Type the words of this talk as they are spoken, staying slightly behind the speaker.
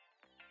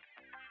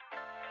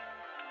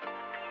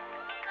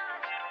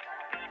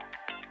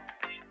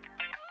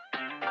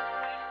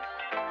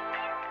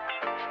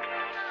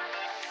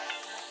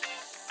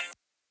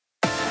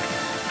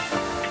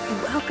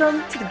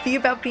Welcome to the Be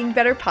About Being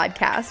Better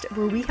podcast,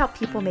 where we help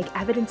people make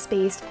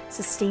evidence-based,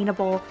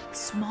 sustainable,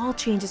 small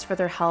changes for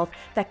their health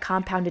that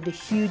compound into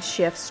huge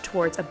shifts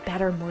towards a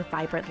better, more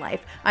vibrant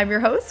life. I'm your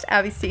host,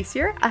 Abby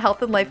Stasier, a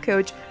health and life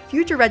coach,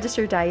 future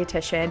registered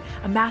dietitian,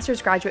 a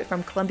master's graduate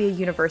from Columbia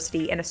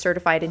University, and a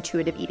certified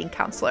intuitive eating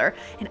counselor.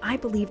 And I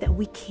believe that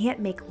we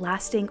can't make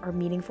lasting or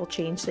meaningful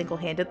change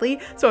single-handedly.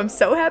 So I'm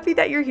so happy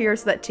that you're here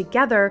so that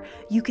together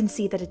you can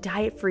see that a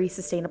diet-free,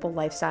 sustainable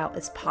lifestyle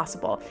is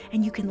possible,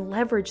 and you can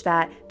leverage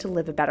that to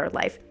live a better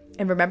life.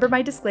 And remember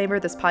my disclaimer,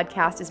 this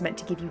podcast is meant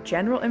to give you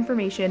general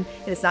information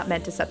and is not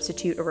meant to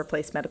substitute or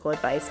replace medical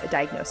advice, a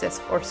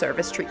diagnosis, or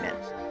service treatment.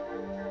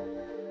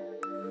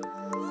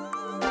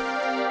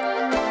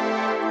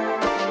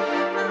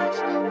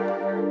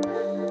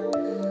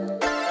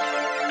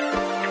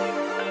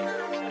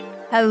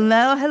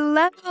 Hello,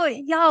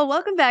 y'all.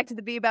 Welcome back to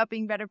the Be About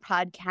Being Better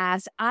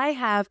podcast. I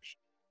have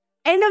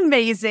an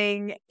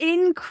amazing,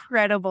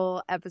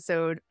 incredible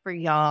episode for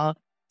y'all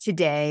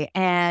today.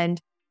 And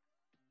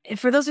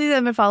for those of you that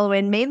have been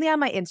following, mainly on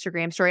my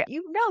Instagram story,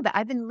 you know that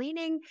I've been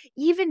leaning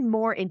even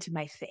more into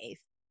my faith.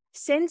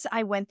 Since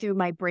I went through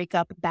my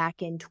breakup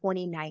back in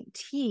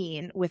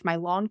 2019 with my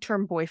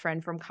long-term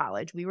boyfriend from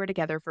college, we were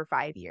together for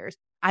 5 years.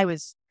 I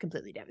was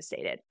completely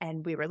devastated,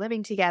 and we were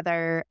living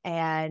together,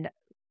 and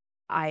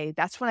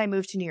that's when I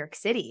moved to New York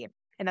City.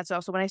 And that's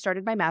also when I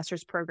started my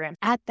master's program.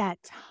 At that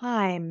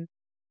time,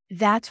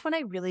 that's when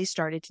I really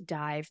started to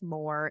dive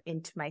more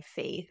into my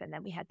faith. And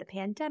then we had the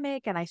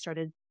pandemic, and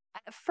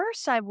at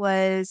first I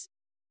was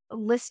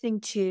listening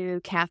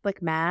to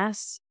Catholic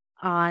Mass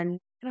and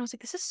I was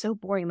like, this is so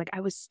boring. Like, I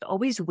was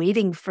always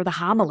waiting for the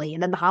homily,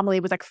 and then the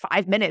homily was like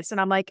 5 minutes. And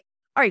I'm like,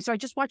 all right, so I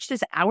just watched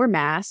this hour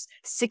Mass,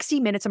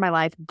 60 minutes of my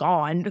life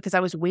gone because I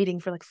was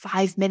waiting for like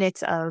 5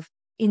 minutes of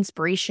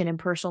inspiration and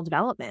personal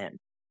development.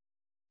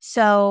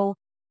 So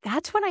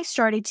that's when I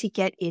started to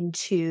get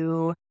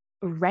into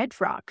Red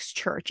Rocks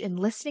Church and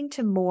listening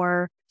to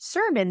more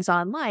sermons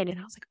online. And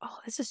I was like, oh,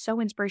 this is so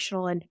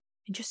inspirational and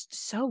just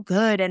so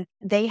good. And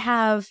they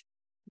have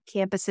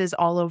campuses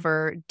all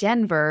over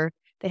Denver.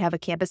 They have a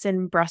campus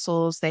in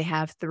Brussels. They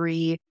have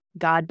 3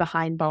 God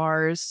Behind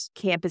Bars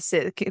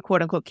campuses,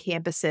 quote unquote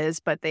campuses,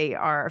 but they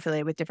are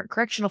affiliated with different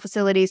correctional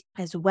facilities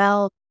as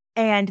well.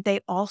 And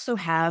they also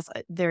have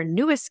their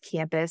newest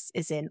campus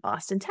is in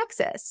Austin,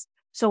 Texas.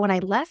 So when I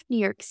left New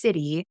York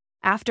City,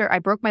 after I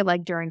broke my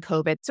leg during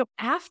COVID, so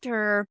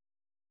after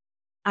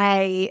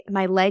my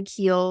leg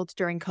healed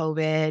during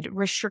COVID,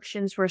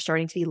 restrictions were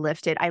starting to be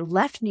lifted. I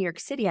left New York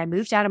City. I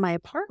moved out of my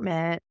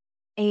apartment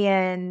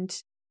and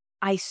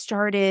I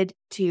started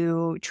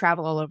to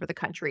travel all over the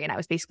country. And I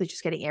was basically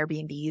just getting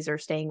Airbnbs or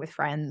staying with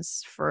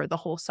friends for the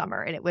whole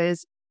summer. And it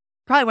was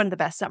probably one of the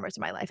best summers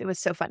of my life. It was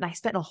so fun. And I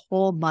spent a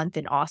whole month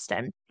in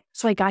Austin.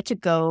 So I got to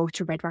go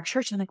to Red Rock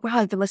Church. And I'm like, wow,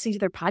 I've been listening to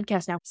their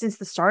podcast now since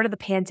the start of the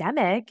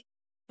pandemic.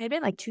 It had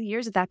been like 2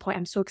 years at that point.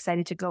 I'm so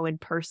excited to go in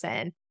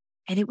person.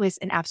 And it was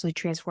an absolutely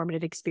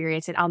transformative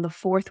experience. And on the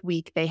 4th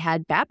week, they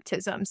had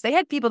baptisms. They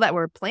had people that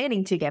were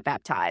planning to get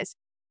baptized.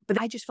 But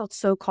I just felt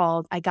so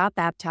called. I got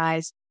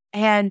baptized.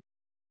 And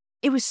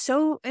it was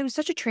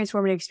such a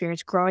transformative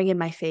experience growing in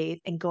my faith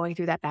and going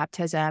through that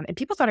baptism. And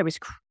people thought I was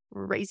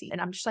crazy. And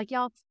I'm just like,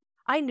 y'all,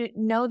 I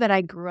know that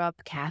I grew up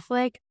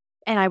Catholic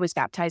and I was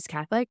baptized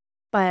Catholic,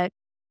 but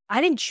I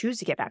didn't choose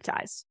to get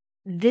baptized.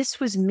 This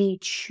was me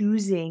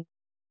choosing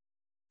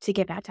to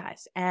get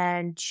baptized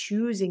and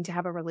choosing to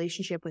have a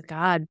relationship with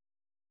God.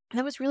 And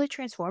that was really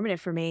transformative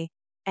for me.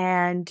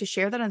 And to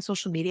share that on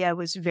social media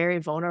was very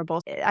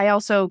vulnerable. I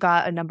also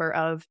got a number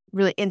of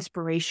really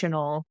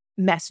inspirational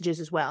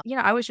messages as well.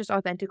 I was just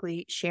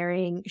authentically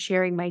sharing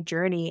my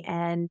journey.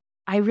 And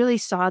I really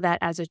saw that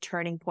as a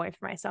turning point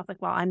for myself.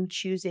 Like, well, I'm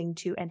choosing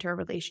to enter a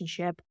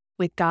relationship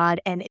with God.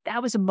 And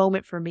that was a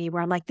moment for me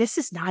where I'm like, this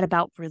is not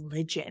about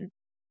religion.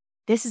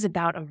 This is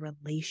about a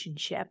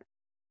relationship.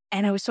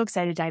 And I was so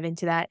excited to dive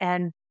into that.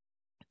 And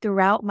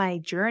throughout my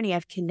journey,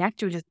 I've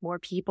connected with more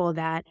people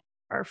that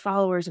are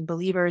followers and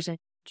believers and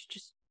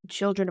just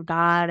children of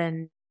God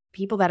and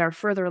people that are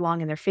further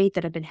along in their faith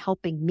that have been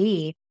helping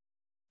me.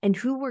 And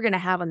who we're going to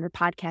have on the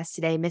podcast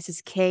today,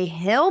 Mrs. K.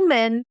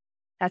 Hillman.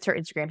 That's her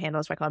Instagram handle.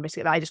 That's why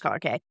I just call her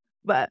K.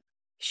 But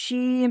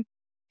she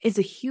is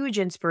a huge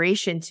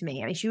inspiration to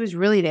me. I mean, she was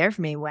really there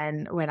for me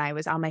when I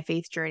was on my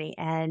faith journey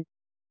and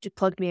just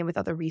plugged me in with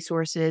other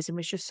resources and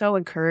was just so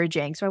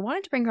encouraging. So I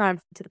wanted to bring her on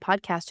to the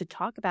podcast to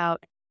talk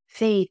about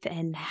faith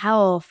and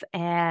health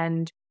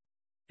and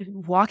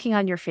walking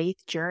on your faith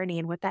journey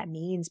and what that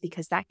means,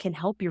 because that can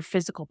help your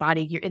physical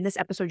body. In this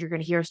episode, you're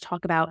going to hear us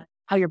talk about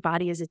how your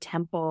body is a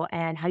temple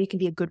and how you can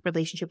be a good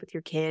relationship with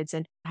your kids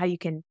and how you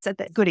can set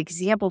that good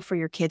example for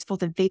your kids,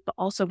 both in faith, but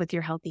also with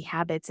your healthy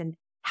habits, and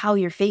how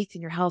your faith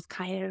and your health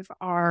kind of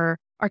are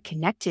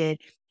connected.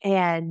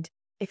 And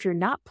if you're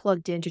not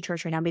plugged into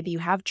church right now, maybe you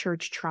have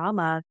church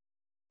trauma,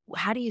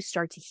 how do you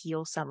start to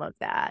heal some of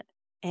that?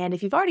 And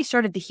if you've already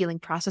started the healing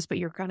process, but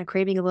you're kind of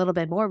craving a little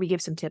bit more, we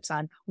give some tips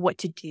on what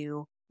to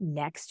do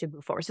next to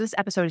move forward. So this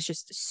episode is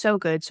just so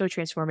good, so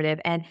transformative.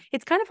 And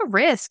it's kind of a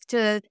risk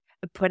to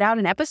put out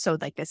an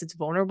episode like this. It's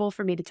vulnerable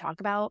for me to talk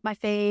about my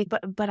faith,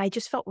 but I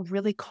just felt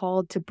really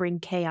called to bring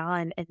Kay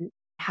on and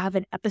have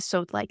an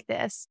episode like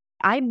this.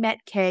 I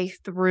met Kay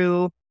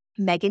through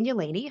Megan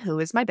Ulaney, who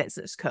is my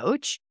business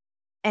coach,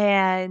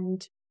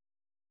 and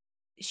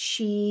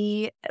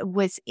she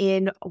was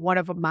in one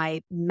of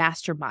my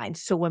masterminds.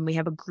 So when we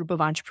have a group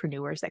of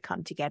entrepreneurs that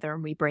come together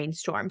and we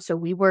brainstorm. So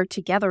we were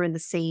together in the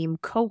same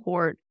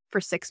cohort for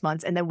 6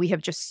 months, and then we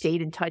have just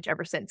stayed in touch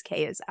ever since.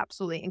 Kay is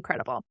absolutely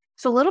incredible.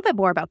 So a little bit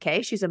more about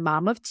Kay. She's a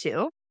mom of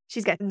two.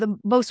 She's got the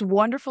most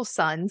wonderful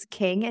sons,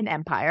 King and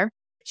Empire.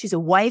 She's a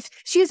wife.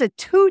 She is a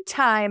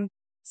 2-time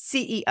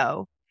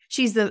CEO.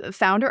 She's the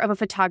founder of a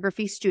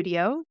photography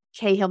studio,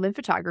 Hillman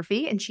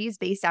Photography, and she's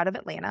based out of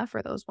Atlanta,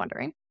 for those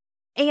wondering.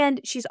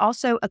 And she's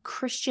also a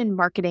Christian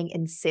marketing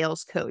and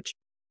sales coach.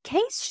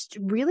 Kay's just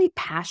really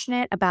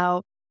passionate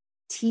about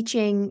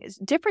teaching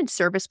different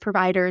service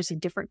providers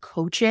and different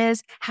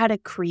coaches how to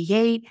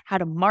create, how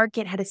to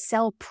market, how to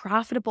sell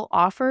profitable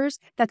offers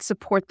that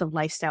support the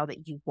lifestyle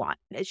that you want.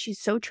 She's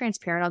so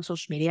transparent on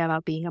social media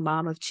about being a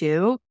mom of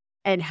two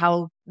and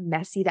how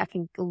messy that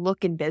can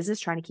look in business,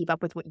 trying to keep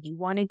up with what you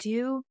want to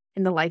do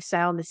in the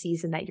lifestyle and the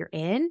season that you're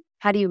in.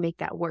 How do you make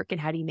that work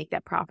and how do you make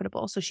that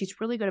profitable? So she's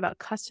really good about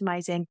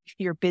customizing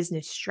your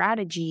business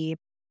strategy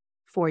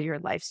for your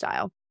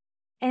lifestyle.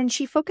 And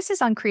she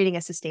focuses on creating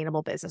a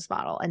sustainable business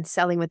model and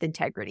selling with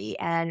integrity.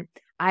 And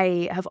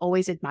I have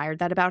always admired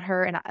that about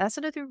her. And that's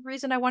another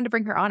reason I wanted to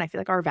bring her on. I feel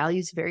like our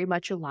values very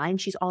much align.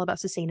 She's all about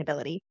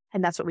sustainability.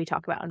 And that's what we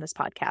talk about on this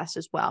podcast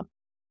as well.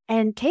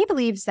 And Kay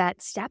believes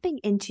that stepping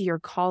into your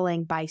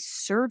calling by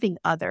serving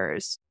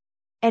others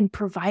and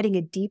providing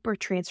a deeper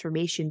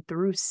transformation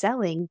through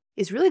selling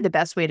is really the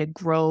best way to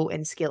grow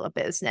and scale a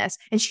business.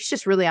 And she's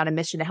just really on a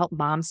mission to help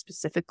moms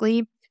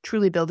specifically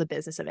truly build a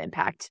business of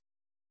impact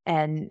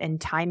and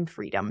time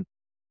freedom.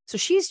 So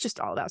she's just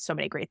all about so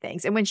many great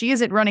things. And when she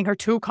isn't running her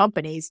 2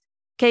 companies,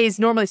 Kay is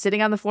normally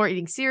sitting on the floor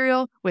eating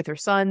cereal with her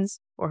sons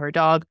or her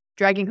dog,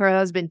 dragging her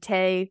husband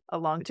Tay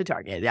along to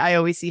Target. I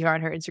always see her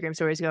on her Instagram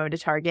stories going to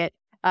Target.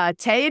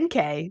 Tay and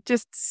Kay,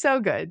 just so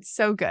good,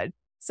 so good.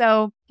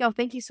 So, y'all,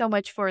 thank you so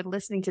much for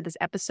listening to this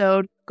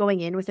episode,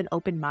 going in with an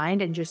open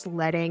mind and just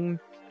letting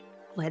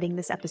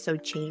this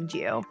episode change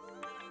you.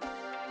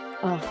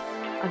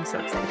 Oh, I'm so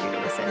excited for you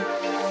to listen.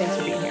 Thanks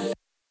for being here.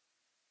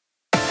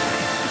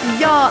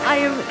 Y'all, I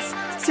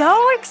am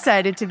so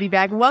excited to be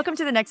back. Welcome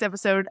to the next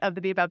episode of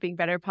the Be About Being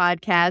Better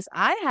podcast.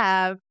 I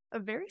have a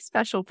very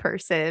special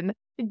person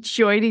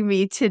joining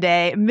me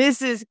today,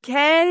 Mrs.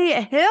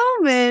 Kay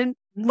Hillman.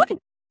 What?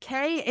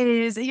 Kay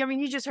is,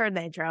 you just heard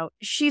the intro.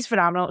 She's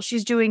phenomenal.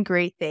 She's doing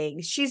great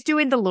things. She's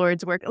doing the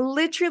Lord's work,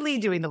 literally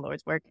doing the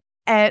Lord's work.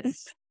 And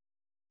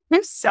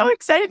I'm so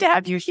excited to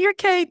have you here,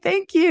 Kay.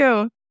 Thank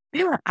you.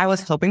 I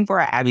was hoping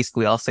for an Abby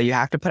squeal, so you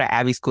have to put an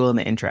Abby squeal in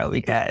the intro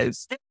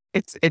because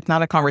it's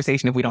not a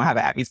conversation if we don't have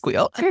an Abby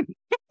squeal.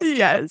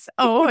 Yes.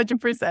 Oh,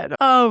 100%.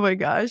 Oh my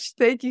gosh.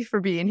 Thank you for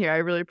being here. I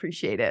really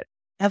appreciate it.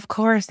 Of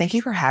course. Thank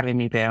you for having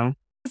me, Boo.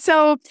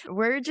 So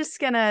we're just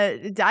going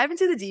to dive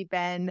into the deep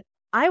end.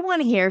 I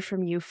want to hear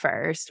from you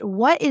first.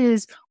 What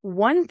is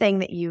one thing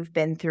that you've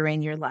been through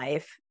in your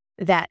life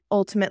that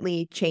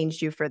ultimately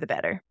changed you for the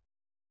better?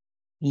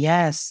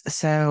 Yes.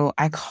 So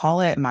I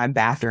call it my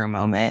bathroom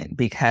moment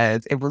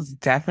because it was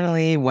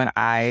definitely when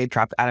I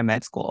dropped out of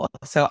med school.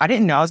 So I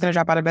didn't know I was going to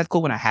drop out of med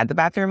school when I had the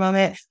bathroom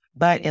moment,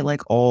 but it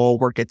all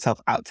worked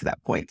itself out to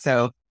that point.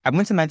 So I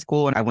went to med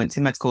school and I went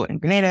to med school in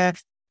Grenada.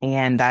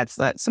 And that's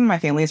some of my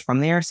family is from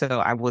there. So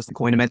I was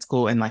going to med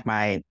school in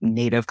my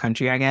native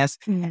country, I guess.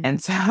 Mm.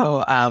 And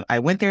so I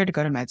went there to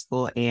go to med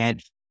school and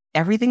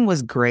everything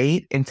was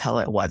great until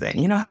it wasn't.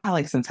 You know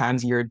how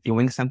sometimes you're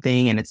doing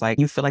something and it's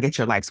you feel like it's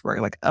your life's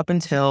work. Up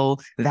until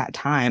that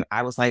time,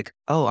 I was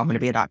oh, I'm going to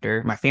be a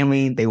doctor. My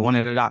family, they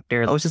wanted a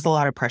doctor. It was just a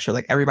lot of pressure.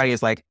 Everybody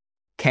is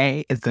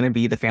Kay is going to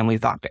be the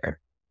family's doctor.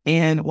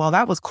 And while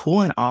that was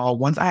cool and all,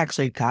 once I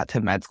actually got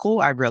to med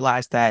school, I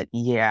realized that,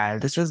 yeah,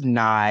 this was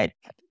not...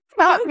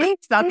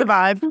 It's not the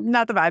vibe.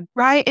 Not the vibe.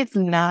 Right? It's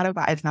not a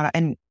vibe. It's not.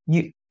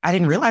 I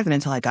didn't realize it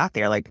until I got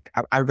there.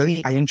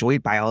 I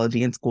enjoyed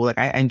biology in school.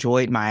 I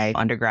enjoyed my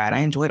undergrad. I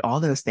enjoyed all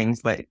those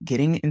things. But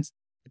getting in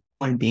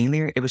and being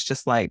there, it was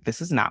just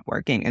this is not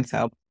working. And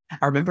so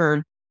I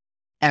remember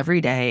every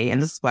day, and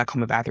this is what I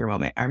call my bathroom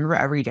moment. I remember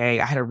every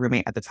day I had a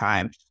roommate at the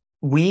time.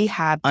 We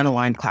had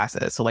unaligned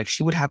classes. So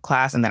she would have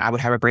class and then I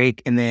would have a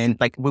break. And then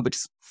we would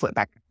just flip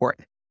back and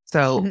forth.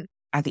 So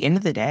at the end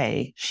of the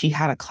day, she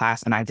had a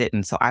class and I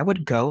didn't. So I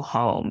would go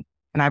home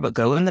and I would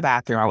go in the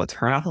bathroom. I would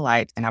turn off the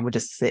lights and I would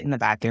just sit in the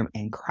bathroom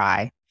and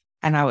cry.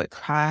 And I would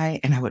cry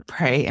and I would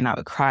pray and I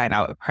would cry and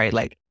I would pray.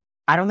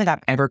 I don't think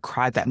I've ever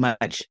cried that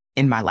much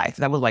in my life.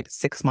 That was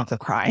 6 months of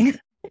crying.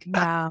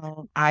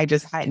 Wow. I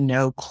just had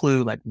no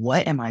clue.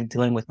 What am I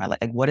doing with my life?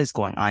 What is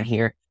going on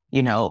here?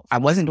 I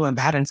wasn't doing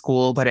bad in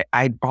school, but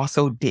I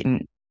also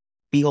didn't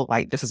feel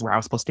like this is where I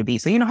was supposed to be.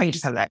 So you know how you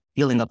just have that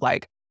feeling of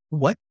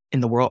what in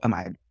the world am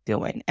I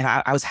doing? And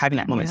I was having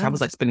that moment. Yeah. So I was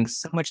spending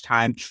so much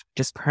time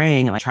just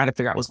praying and trying to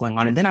figure out what's going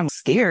on. And then I'm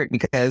scared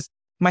because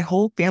my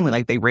whole family,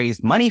 like they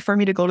raised money for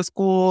me to go to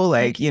school.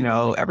 Like, Oh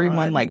my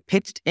everyone God. like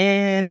pitched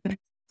in,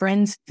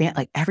 friends,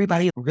 like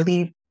everybody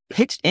really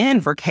pitched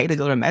in for Kay to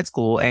go to med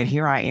school. And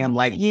here I am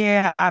like,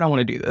 yeah, I don't want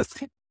to do this.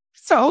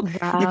 So you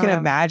can Wow.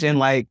 imagine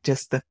like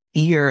just the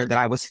fear that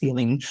I was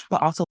feeling,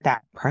 but also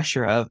that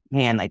pressure of,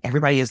 man, like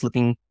everybody is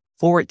looking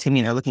forward to me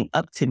and they're looking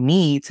up to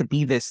me to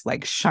be this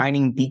like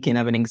shining beacon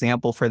of an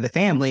example for the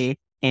family.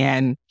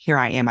 And here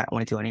I am, I don't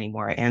want to do it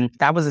anymore. And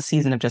that was a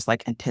season of just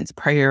like intense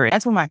prayer.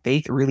 That's when my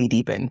faith really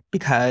deepened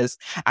because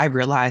I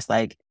realized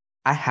like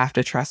I have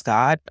to trust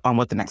God on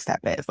what the next step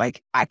is.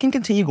 Like I can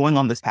continue going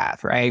on this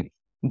path, right?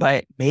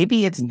 But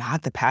maybe it's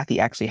not the path he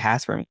actually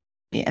has for me.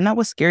 And that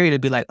was scary to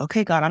be like,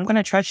 okay, God, I'm going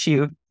to trust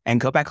you and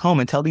go back home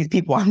and tell these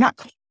people I'm not,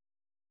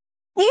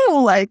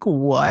 like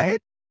what?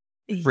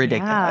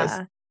 Ridiculous.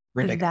 Yeah.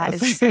 That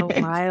is Ridiculous. so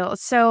wild.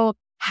 So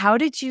how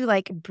did you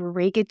like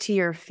break it to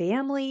your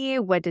family?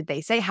 What did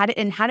they say? How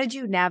did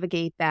you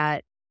navigate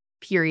that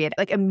period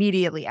like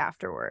immediately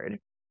afterward?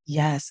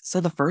 Yes.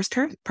 So the first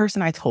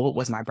person I told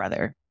was my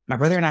brother. My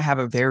brother and I have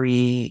a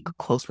very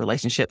close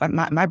relationship.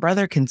 My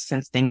brother can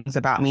sense things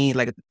about me.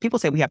 Like people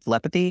say we have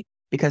telepathy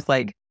because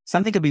like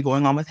something could be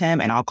going on with him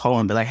and I'll call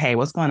him and be like, hey,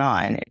 what's going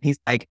on? And he's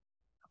like,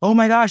 oh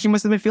my gosh, you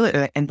must have been feeling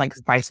it. And like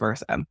vice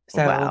versa.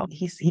 So Wow.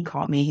 he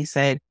called me. He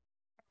said,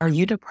 are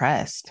you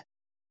depressed?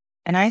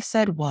 And I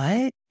said,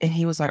 what? And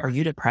he was like, are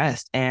you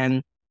depressed?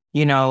 And, we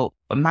have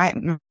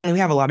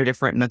a lot of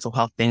different mental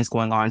health things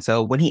going on.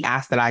 So when he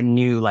asked that, I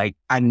knew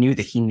that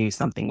he knew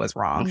something was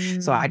wrong.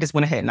 So I Mm. just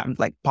went ahead and I'm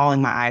like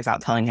bawling my eyes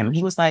out, telling him, and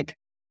he was like,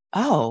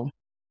 oh,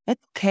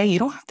 it's okay. You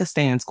don't have to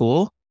stay in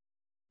school.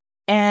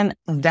 And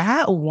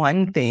that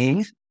one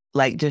thing,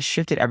 like, just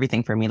shifted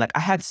everything for me. Like, I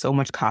had so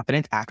much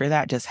confidence after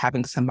that, just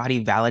having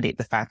somebody validate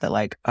the fact that,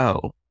 like,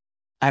 oh,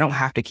 I don't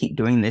have to keep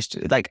doing this.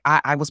 Like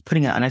I was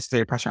putting an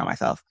unnecessary pressure on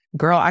myself.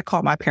 Girl, I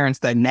called my parents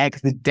the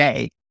next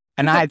day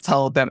and I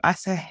told them, I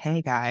said,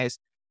 hey guys,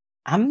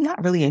 I'm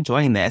not really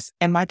enjoying this.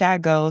 And my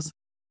dad goes,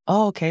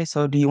 oh, okay.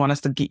 So do you want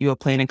us to get you a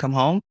plane and come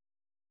home?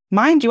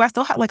 Mind you, I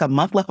still had like a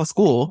month left of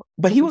school,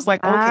 but he was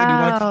like, okay, do you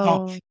want to come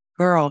home? Wow.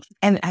 Girl.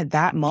 And at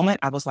that moment,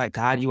 I was like,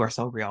 God, you are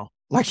so real.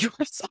 Like you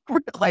are so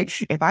real. Like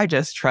if I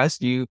just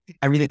trust you,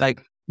 I really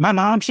like my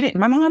mom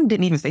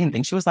didn't even say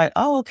anything. She was like,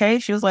 oh, okay.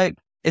 She was like,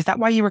 is that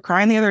why you were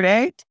crying the other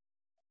day?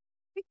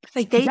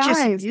 Like they just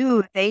Guys,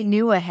 knew. They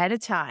knew ahead of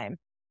time.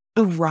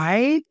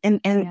 right? Yeah.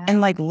 And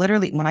like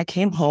literally when I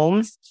came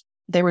home,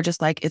 they were just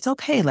like, it's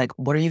okay. Like,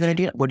 what are you gonna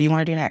do? What do you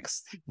want to do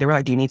next? They were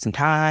like, do you need some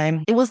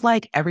time? It was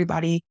like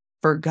everybody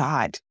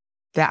forgot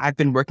that I've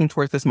been working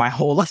towards this my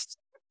whole life,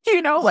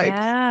 like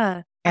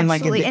Yeah. and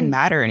like it Absolutely. didn't And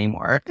matter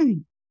anymore.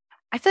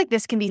 I feel like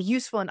this can be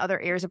useful in other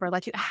areas of our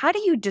life too. How do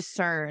you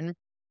discern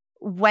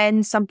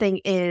when something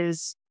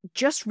is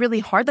just really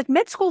hard? Like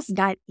med school's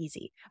not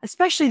easy,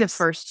 especially the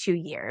first 2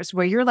 years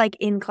where you're like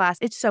in class.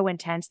 It's so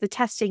intense. The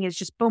testing is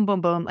just boom, boom,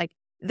 boom. Like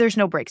there's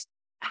no breaks.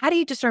 How do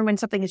you discern when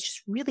something is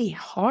just really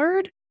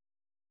hard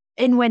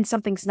and when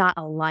something's not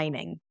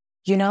aligning?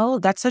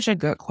 That's such a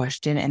good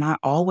question. And I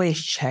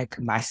always check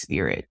my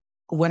spirit.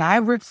 When I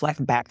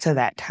reflect back to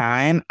that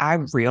time, I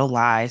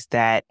realized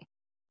that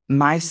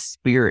my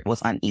spirit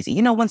was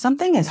uneasy. When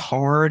something is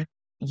hard,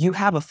 you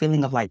have a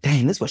feeling of like,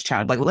 dang, this was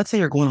challenging. Like, let's say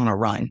you're going on a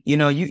run,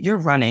 you're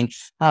running.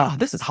 Oh,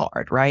 this is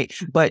hard, right?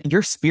 But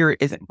your spirit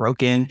isn't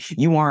broken.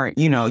 You aren't,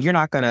 you're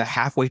not going to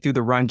halfway through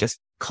the run just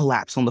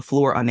collapse on the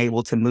floor,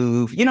 unable to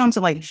move. You know what I'm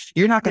saying? Like,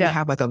 you're not going to Yeah.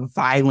 have like a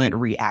violent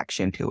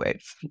reaction to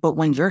it. But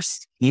when your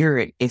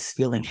spirit is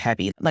feeling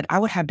heavy, like I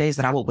would have days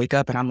that I would wake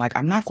up and I'm like,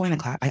 I'm not going to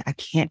class. I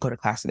can't go to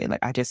class today.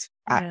 Like,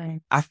 Yeah.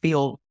 I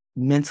feel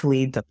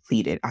mentally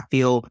depleted. I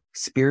feel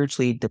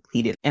spiritually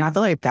depleted. And I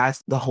feel like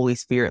that's the Holy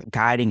Spirit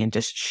guiding and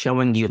just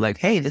showing you like,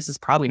 hey, this is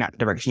probably not the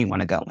direction you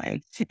want to go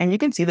in. And you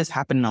can see this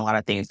happen in a lot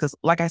of things. Because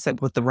like I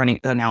said, with the running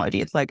analogy,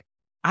 it's like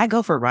I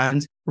go for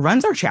runs.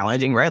 Runs are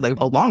challenging, right? Like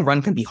a long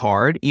run can be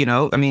hard,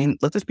 I mean,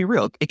 let's just be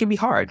real. It can be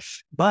hard,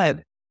 but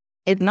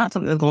it's not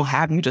something that's going to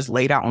have you just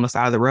laid out on the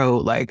side of the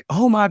road. Like,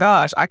 oh my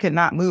gosh, I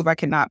cannot move. I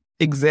cannot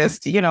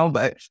exist,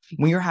 but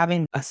when you're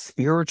having a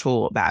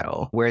spiritual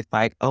battle where it's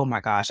like, oh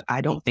my gosh,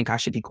 I don't think I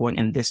should be going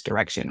in this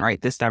direction,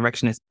 right? This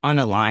direction is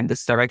unaligned.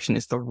 This direction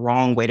is the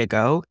wrong way to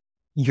go.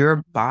 Your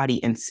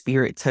body and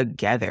spirit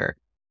together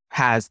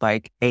has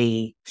like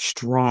a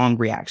strong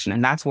reaction.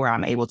 And that's where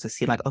I'm able to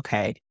see like,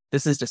 okay,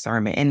 this is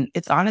discernment. And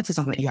it's honestly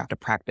something that you have to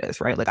practice,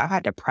 right? Like I've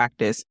had to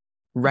practice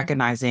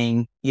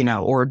recognizing,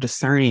 or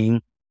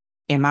discerning,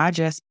 am I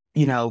just,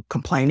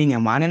 complaining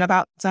and whining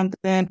about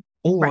something?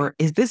 Right. Or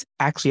is this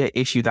actually an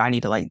issue that I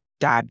need to like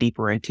dive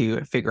deeper into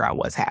and figure out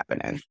what's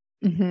happening?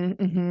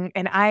 And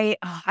I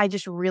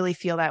just really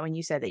feel that when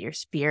you said that your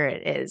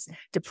spirit is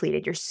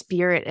depleted, your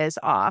spirit is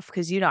off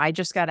because I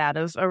just got out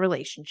of a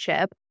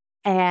relationship,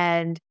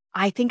 and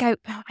I think I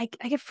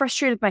get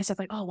frustrated with myself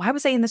like, oh, why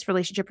was I in this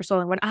relationship for so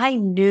long when I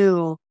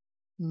knew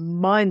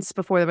months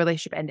before the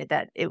relationship ended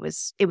that it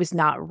was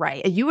not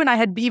right. You and I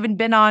had even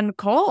been on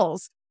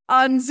calls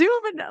on Zoom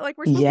and like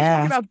we're supposed to be talking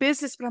Yeah. about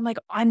business, but I'm like,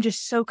 I'm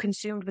just so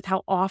consumed with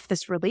how off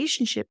this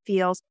relationship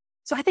feels.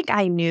 So I think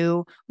I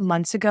knew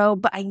months ago,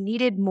 but I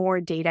needed more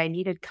data. I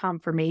needed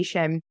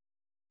confirmation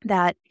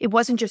that it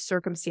wasn't just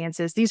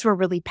circumstances. These were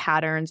really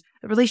patterns.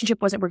 The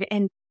relationship wasn't working.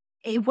 And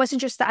it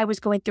wasn't just that I was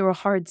going through a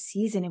hard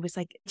season. It was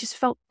like, it just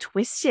felt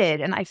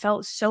twisted and I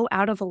felt so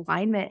out of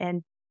alignment.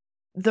 And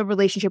the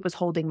relationship was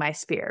holding my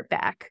spirit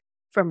back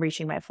from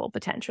reaching my full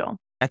potential.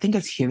 I think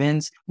as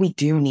humans, we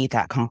do need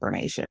that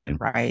confirmation,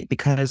 right?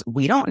 Because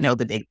we don't know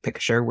the big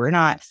picture. We're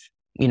not,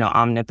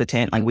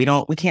 omnipotent. Like we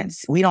don't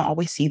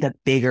always see the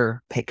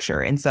bigger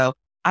picture. And so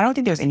I don't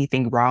think there's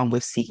anything wrong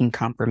with seeking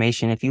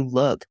confirmation. If you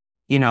look,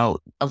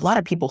 a lot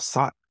of people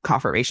sought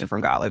confirmation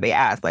from God. Like they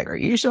asked, like, are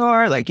you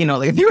sure? Like,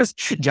 like if it was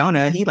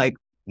Jonah, he like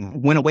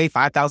went away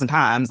 5,000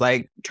 times,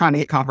 like trying to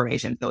get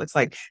confirmation. So it's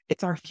like,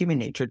 it's our human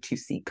nature to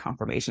seek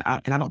confirmation.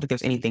 And I don't think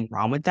there's anything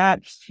wrong with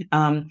that.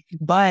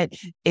 But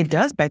it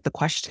does beg the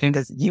question,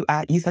 because you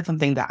said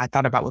something that I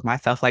thought about with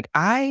myself. Like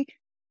I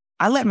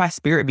let my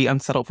spirit be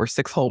unsettled for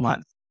 6 whole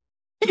months,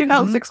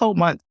 6 whole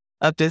months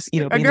of just,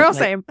 A being girl, like,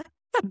 same.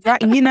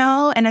 that,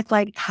 and it's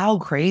like, how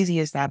crazy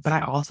is that? But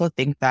I also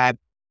think that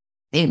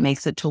it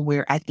makes it to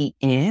where at the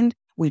end,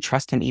 we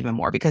trust him even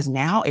more, because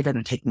now it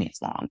doesn't take me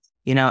as long,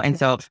 And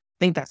so I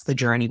think that's the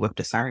journey with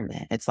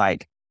discernment. It's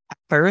like, at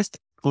first,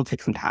 it will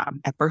take some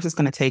time. At first, it's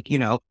going to take,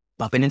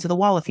 bumping into the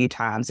wall a few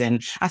times.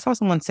 And I saw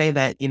someone say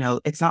that,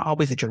 it's not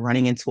always that you're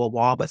running into a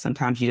wall, but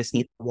sometimes you just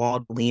need the wall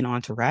to lean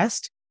on to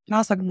rest. And I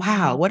was like,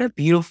 wow, what a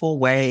beautiful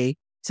way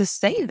to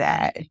say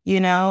that,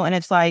 And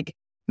it's like,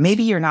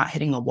 maybe you're not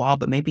hitting a wall,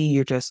 but maybe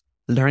you're just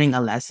learning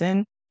a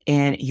lesson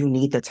and you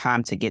need the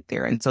time to get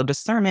there. And so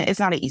discernment is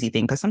not an easy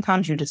thing, because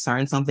sometimes you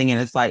discern something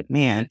and it's like,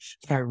 man,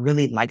 I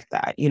really like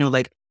that.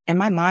 Like in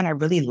my mind, I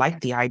really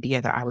liked the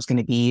idea that I was going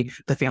to be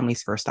the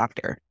family's first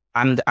doctor.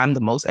 I'm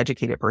the most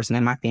educated person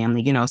in my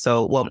family,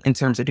 so, well, in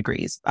terms of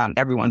degrees,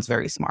 everyone's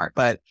very smart,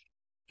 but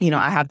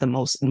I have the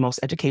most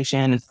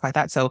education and stuff like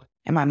that. So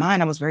in my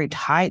mind, I was very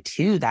tied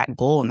to that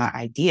goal and that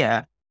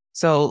idea.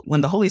 So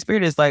when the Holy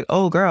Spirit is like,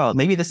 oh girl,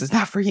 maybe this is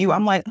not for you,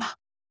 I'm like,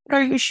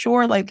 are you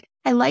sure? Like,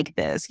 I like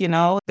this,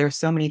 There's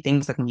so many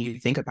things that when you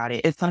think about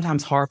it, it's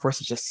sometimes hard for us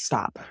to just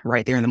stop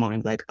right there in the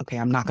moment. Like, okay,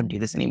 I'm not going to do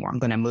this anymore. I'm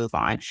going to move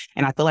on.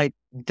 And I feel like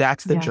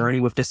that's the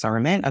journey with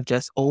discernment, of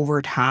just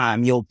over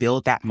time, you'll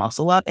build that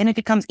muscle up and it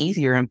becomes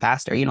easier and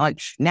faster. Like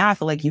now I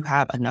feel like you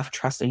have enough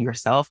trust in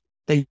yourself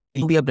that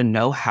you'll be able to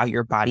know how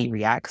your body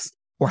reacts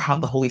or how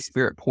the Holy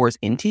Spirit pours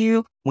into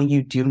you when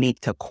you do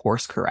need to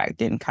course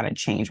correct and kind of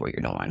change what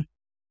you're doing.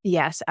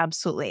 Yes,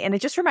 absolutely. And it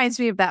just reminds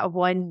me of that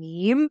one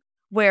meme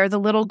where the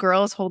little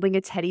girl is holding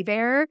a teddy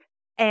bear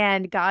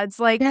and God's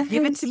like,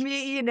 give it to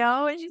me, and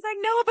she's like,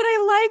 no, but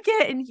I like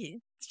it. And he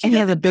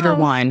has a bigger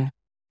one.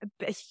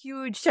 A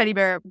huge teddy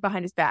bear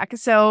behind his back.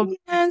 So,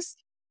 yes.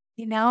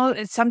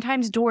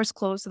 Sometimes doors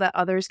close so that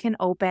others can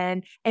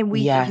open. And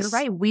you're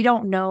right, we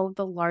don't know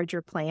the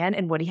larger plan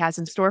and what he has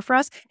in store for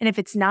us. And if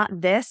it's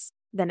not this,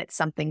 then it's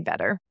something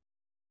better.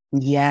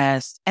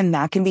 Yes. And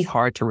that can be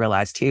hard to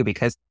realize too,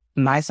 because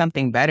my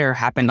something better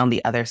happened on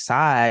the other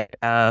side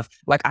of,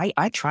 like,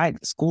 I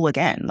tried school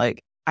again.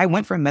 Like I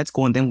went from med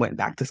school and then went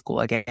back to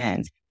school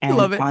again. And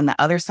Love it. On the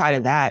other side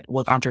of that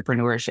was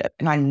entrepreneurship.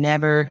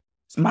 And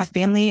my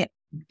family,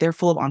 they're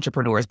full of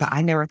entrepreneurs, but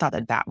I never thought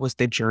that that was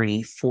the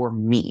journey for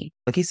me.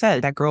 Like you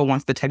said, that girl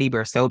wants the teddy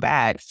bear so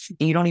bad.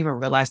 And you don't even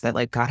realize that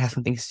like God has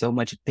something so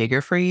much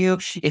bigger for you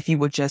if you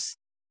would just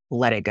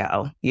let it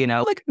go,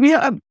 Like,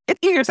 it's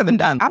easier said than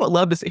done. I would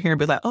love to sit here and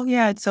be like, oh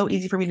yeah, it's so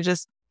easy for me to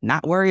just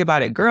not worry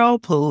about it. Girl,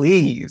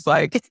 please.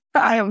 Like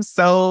I am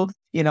so,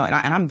 and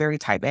I'm very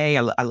type A.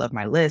 I love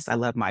my list. I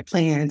love my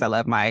plans. I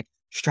love my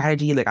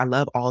strategy. Like I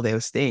love all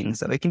those things.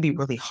 So it can be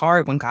really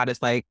hard when God is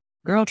like,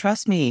 girl,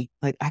 trust me.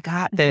 Like I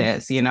got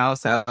this,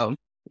 So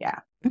yeah.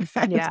 It's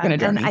been a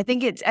journey. And I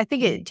think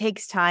it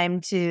takes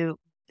time to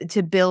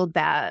build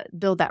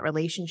that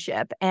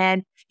relationship.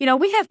 And,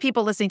 we have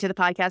people listening to the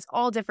podcast,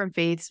 all different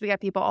faiths. We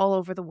got people all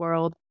over the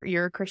world.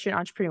 You're a Christian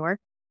entrepreneur.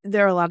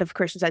 There are a lot of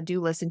Christians that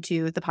do listen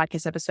to the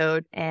podcast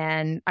episode,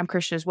 and I'm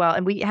Christian as well.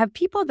 And we have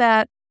people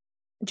that,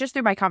 just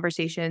through my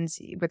conversations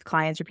with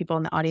clients or people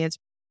in the audience,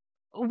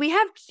 we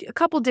have a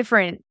couple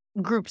different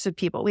groups of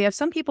people. We have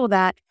some people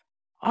that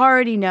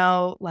already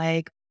know,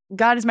 like,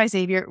 God is my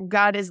savior.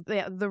 God is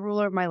the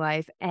ruler of my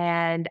life.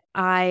 And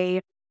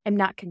I am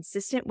not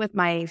consistent with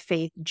my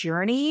faith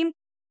journey.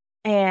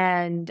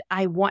 And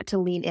I want to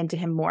lean into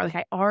him more. Like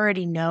I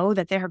already know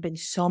that there have been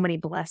so many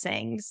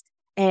blessings.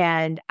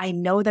 And I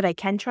know that I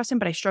can trust him,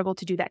 but I struggle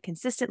to do that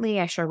consistently.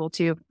 I struggle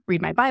to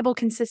read my Bible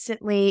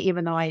consistently,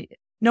 even though I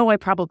know I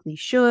probably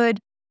should.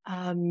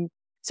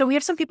 So we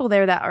have some people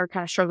there that are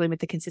kind of struggling with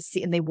the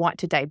consistency and they want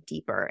to dive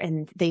deeper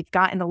and they've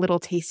gotten a little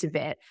taste of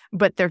it,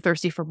 but they're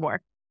thirsty for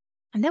more.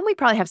 And then we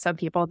probably have some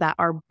people that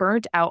are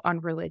burnt out on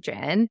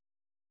religion.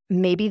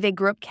 Maybe they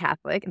grew up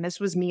Catholic, and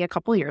this was me a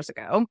couple years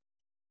ago,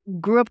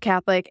 grew up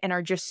Catholic and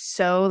are just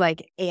so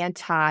like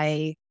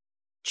anti-church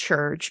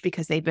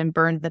because they've been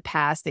burned in the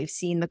past. They've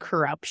seen the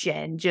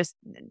corruption, just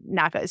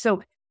not good.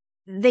 So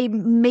they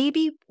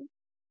maybe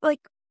like,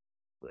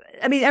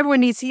 I mean,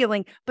 everyone needs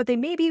healing, but they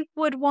maybe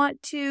would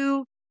want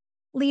to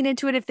lean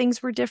into it if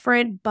things were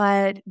different,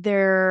 but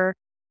they're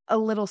a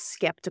little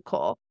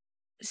skeptical.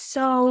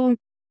 So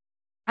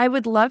I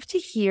would love to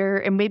hear,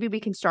 and maybe we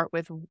can start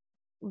with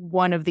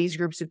one of these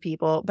groups of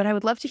people, but I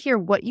would love to hear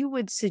what you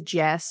would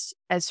suggest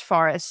as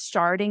far as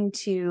starting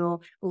to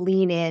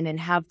lean in and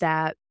have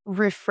that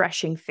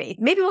refreshing faith.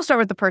 Maybe we'll start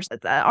with the person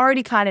that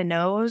already kind of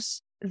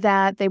knows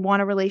that they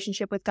want a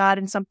relationship with God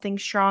and something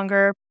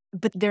stronger,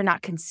 but they're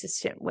not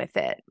consistent with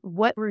it.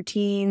 What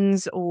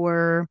routines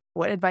or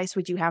what advice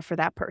would you have for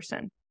that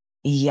person?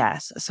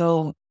 Yes.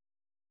 So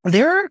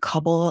there are a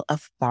couple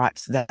of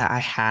thoughts that I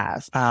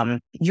have.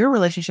 Your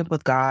relationship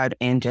with God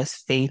and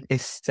just faith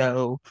is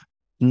so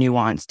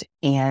nuanced.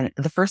 And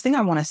the first thing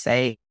I want to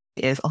say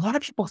is a lot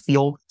of people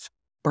feel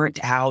burnt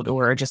out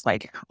or just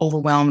like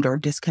overwhelmed or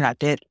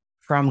disconnected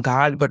from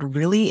God, but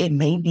really it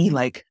may be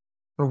like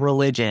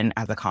religion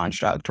as a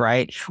construct,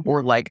 right?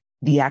 Or like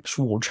the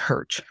actual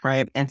church,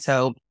 right? And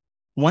so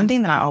one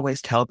thing that I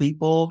always tell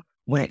people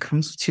when it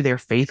comes to their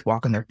faith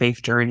walk and their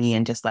faith journey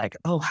and just like,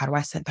 oh, how do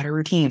I set better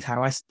routines? How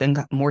do I spend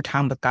more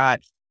time with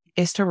God?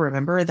 Is to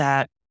remember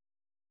that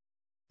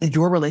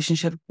your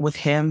relationship with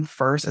Him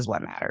first is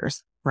what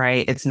matters,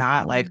 right? It's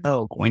not like,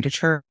 oh, going to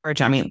church.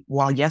 I mean,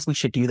 while yes, we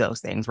should do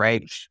those things,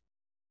 right?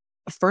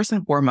 First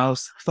and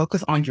foremost,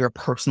 focus on your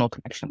personal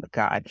connection with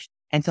God.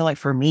 And so, like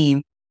for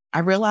me, I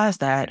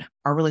realized that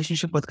our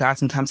relationship with God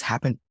sometimes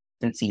happens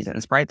in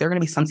seasons, right? There are going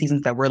to be some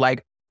seasons that we're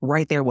like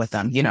right there with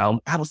them,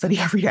 Bible study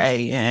every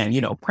day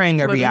and,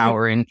 praying every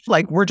hour and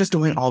like we're just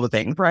doing all the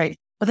things, right?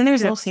 But then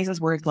there's those seasons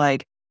where it's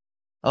like,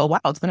 oh, wow,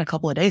 it's been a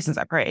couple of days since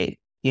I prayed,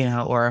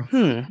 or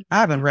I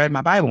haven't read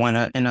my Bible in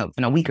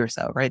a week or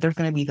so, right? There's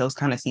going to be those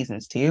kind of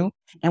seasons too.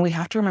 And we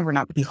have to remember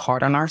not to be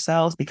hard on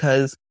ourselves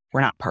because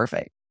we're not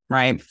perfect,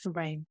 right?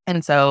 Right.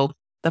 And so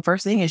the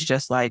first thing is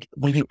just like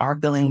when you are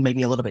feeling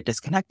maybe a little bit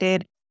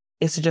disconnected,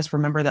 is to just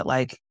remember that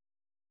like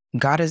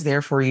God is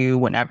there for you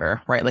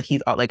whenever, right? Like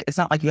He's like, it's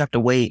not like you have to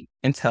wait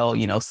until,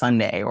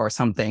 Sunday or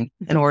something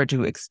in order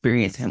to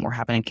experience Him or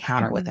have an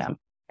encounter with Him.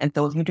 And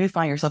so if you do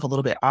find yourself a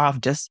little bit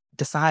off, just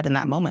decide in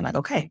that moment, like,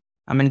 okay,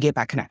 I'm going to get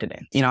back connected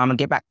in, I'm going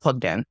to get back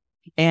plugged in.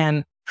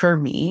 And for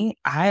me,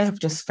 I have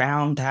just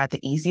found that the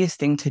easiest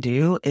thing to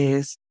do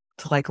is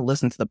to like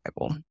listen to the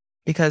Bible,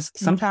 because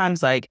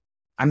sometimes like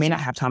I may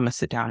not have time to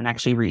sit down and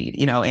actually read,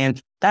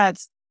 and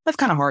that's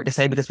kind of hard to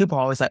say because people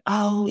are always like,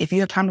 oh, if you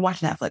have time to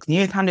watch Netflix,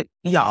 you have time to,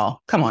 y'all,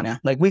 come on now.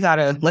 Like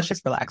let's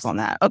just relax on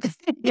that. Okay.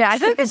 Yeah, I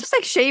think it's just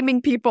like shaming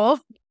people.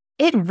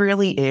 It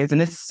really is. And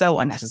it's so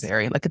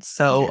unnecessary. Like it's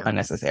so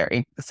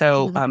unnecessary.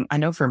 So I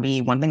know for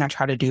me, one thing I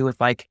try to do is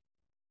like,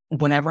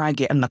 whenever I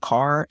get in the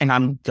car and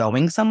I'm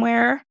going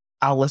somewhere,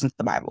 I'll listen to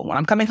the Bible. When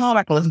I'm coming home,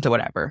 I can listen to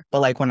whatever. But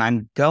like when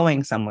I'm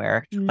going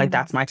somewhere, like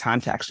that's my time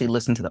to actually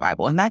listen to the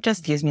Bible. And that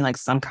just gives me like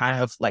some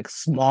kind of like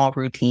small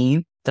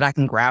routine that I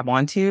can grab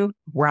onto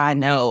where I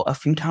know a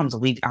few times a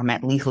week, I'm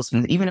at least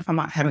listening. Even if I'm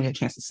not having a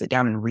chance to sit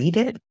down and read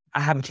it,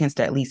 I have a chance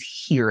to at least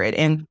hear it.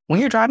 And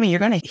when you're driving, you're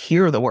going to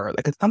hear the word.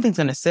 Like something's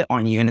going to sit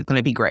on you and it's going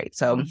to be great.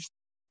 So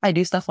I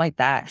do stuff like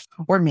that.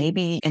 Or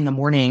maybe in the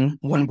morning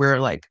when we're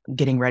like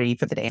getting ready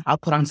for the day, I'll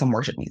put on some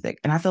worship music.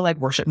 And I feel like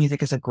worship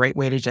music is a great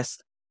way to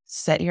just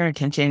set your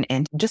attention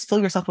and just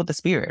fill yourself with the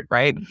Spirit,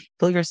 right?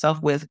 Fill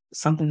yourself with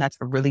something that's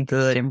really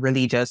good and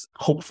really just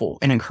hopeful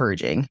and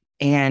encouraging.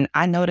 And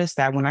I noticed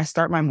that when I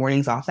start my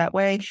mornings off that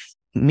way,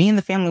 me and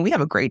the family, we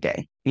have a great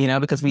day,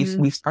 because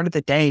we've started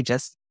the day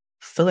just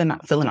filling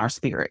our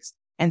spirits.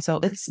 And so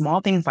it's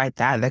small things like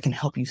that that can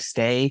help you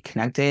stay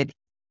connected,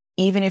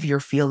 even if you're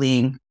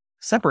feeling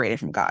separated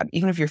from God,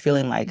 even if you're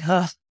feeling like,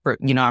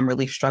 I'm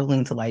really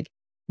struggling to like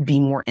be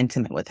more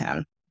intimate with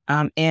Him.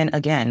 And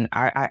again,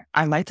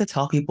 I like to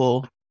tell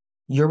people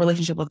your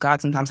relationship with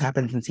God sometimes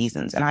happens in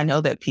seasons. And I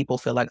know that people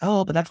feel like,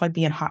 oh, but that's like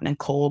being hot and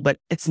cold, but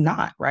it's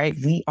not, right?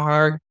 We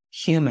are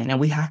human and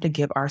we have to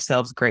give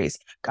ourselves grace.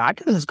 God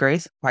gives us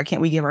grace. Why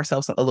can't we give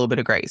ourselves a little bit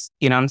of grace?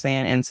 You know what I'm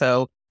saying? And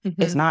so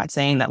it's not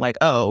saying that like,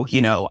 oh,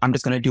 I'm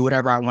just going to do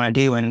whatever I want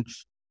to do and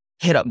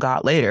hit up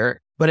God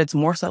later. But it's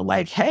more so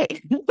like, hey,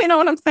 you know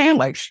what I'm saying?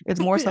 Like, it's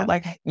more so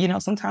like,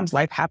 sometimes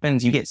life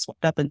happens. You get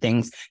swept up in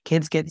things.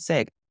 Kids get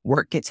sick.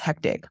 Work gets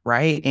hectic,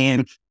 right?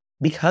 And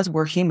because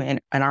we're human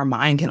and our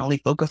mind can only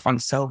focus on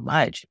so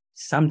much,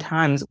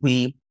 sometimes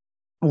we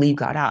leave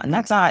God out. And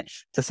that's not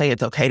to say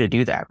it's okay to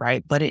do that,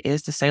 right? But it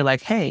is to say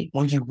like, hey,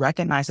 when you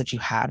recognize that you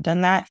have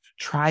done that,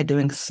 try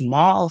doing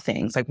small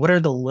things. Like, what are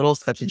the little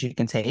steps that you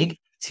can take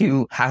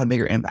to have a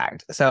bigger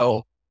impact?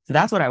 So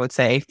that's what I would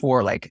say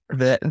for like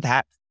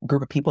that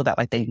group of people that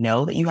like they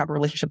know that you have a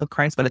relationship with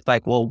Christ, but it's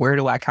like, well, where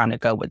do I kind of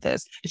go with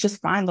this? It's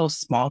just find those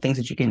small things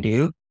that you can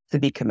do to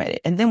be committed.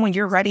 And then when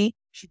you're ready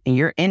and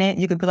you're in it,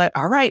 you can be like,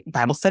 all right,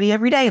 Bible study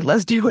every day.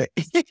 Let's do it.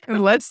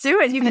 Let's do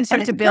it. You can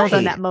start to build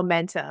on that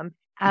momentum.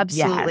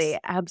 Absolutely. Yes.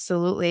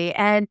 Absolutely.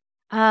 And,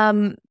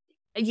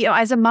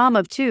 as a mom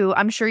of two,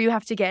 I'm sure you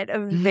have to get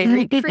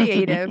very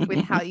creative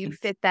with how you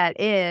fit that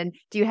in.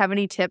 Do you have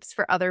any tips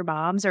for other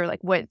moms, or like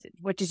what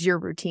does your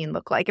routine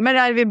look like? It might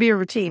not even be a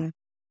routine.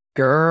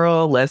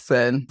 Girl,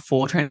 listen,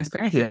 full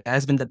transparency, that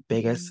has been the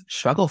biggest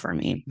struggle for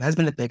me. That has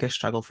been the biggest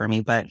struggle for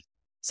me. But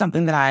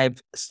something that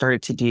I've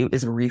started to do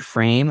is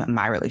reframe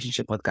my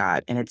relationship with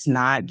God. And it's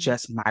not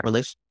just my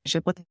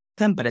relationship with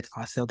him, but it's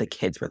also the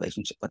kids'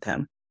 relationship with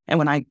him. And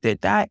when I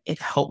did that, it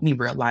helped me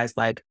realize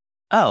like,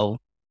 oh,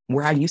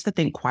 where I used to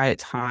think quiet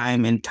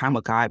time and time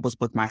with God was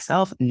with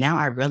myself, now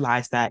I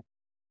realize that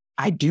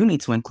I do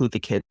need to include the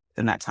kids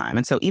in that time.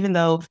 And so even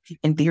though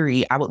in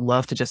theory, I would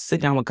love to just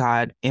sit down with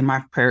God in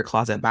my prayer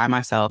closet by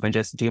myself and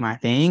just do my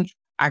thing,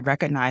 I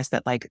recognize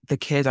that like the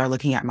kids are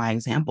looking at my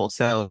example.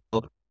 So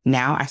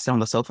now I sit on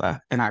the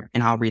sofa and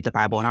I'll read the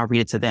Bible and I'll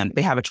read it to them.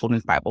 They have a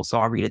children's Bible, so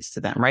I'll read it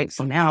to them, right?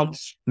 So now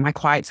my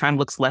quiet time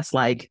looks less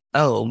like,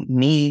 oh,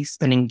 me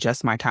spending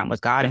just my time with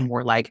God and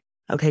more like,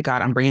 okay,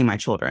 God, I'm bringing my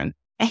children.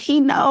 And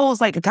he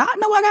knows, like, God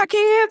know I got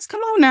kids.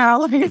 Come on now.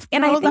 Like,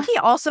 And I think he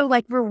also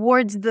like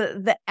rewards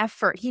the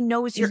effort. He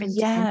knows your intention.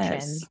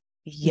 Yes.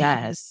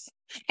 Yes.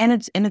 And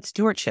it's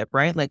stewardship,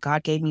 right? Like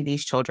God gave me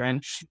these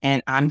children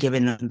and I'm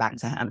giving them back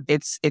to him.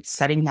 It's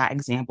setting that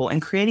example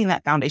and creating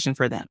that foundation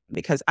for them.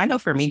 Because I know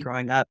for me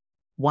growing up,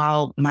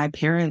 while my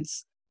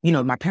parents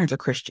are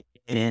Christian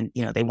and,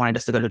 they wanted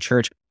us to go to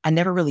church, I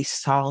never really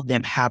saw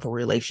them have a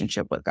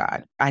relationship with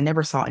God. I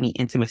never saw any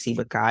intimacy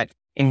with God.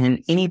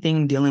 And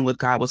anything dealing with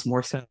God was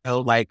more so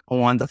like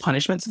on the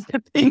punishment side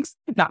of things,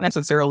 not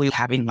necessarily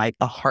having like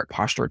a heart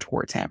posture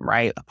towards him,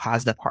 right? A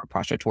positive heart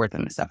posture towards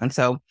him and stuff. And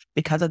so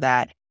because of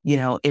that,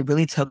 it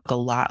really took a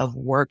lot of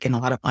work and a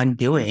lot of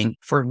undoing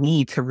for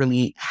me to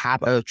really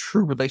have a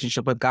true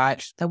relationship with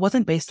God that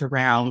wasn't based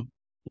around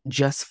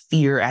just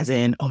fear as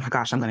in, oh my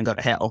gosh, I'm going to go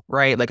to hell,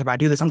 right? Like if I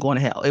do this, I'm going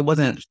to hell. It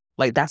wasn't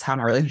like that's how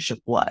my relationship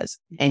was.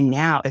 And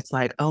now it's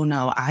like, oh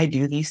no, I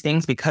do these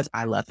things because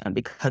I love him,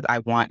 because I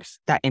want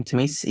that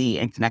intimacy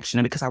and connection,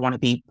 and because I want to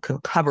be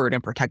covered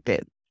and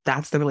protected.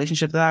 That's the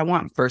relationship that I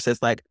want versus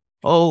like,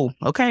 oh,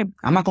 okay,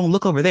 I'm not going to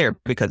look over there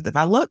because if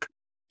I look,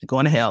 I'm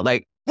going to hell.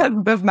 Like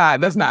that's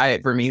not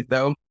it for me.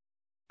 So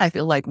I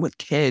feel like with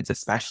kids,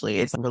 especially,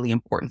 it's really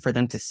important for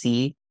them to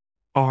see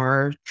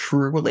our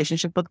true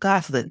relationship with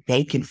God so that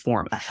they can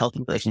form a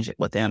healthy relationship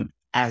with him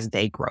as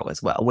they grow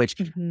as well. Which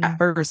at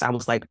first I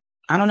was like,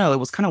 I don't know, it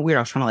was kind of weird.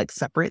 I was trying to like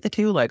separate the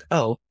two, like,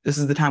 oh, this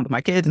is the time with my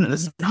kids and then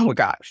this is the time with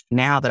God.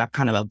 Now that I've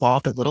kind of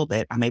evolved a little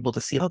bit, I'm able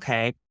to see,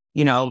 okay,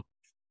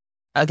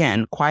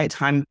 again, quiet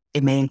time,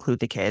 it may include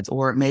the kids,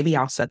 or maybe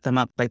I'll set them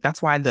up. Like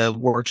that's why the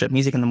worship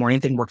music in the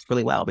morning thing works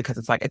really well, because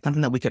it's like, it's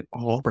something that we could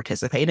all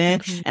participate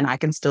in and I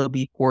can still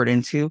be poured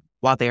into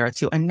while they are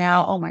too. And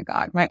now, oh my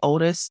God, my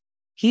oldest,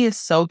 he is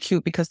so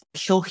cute because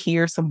he'll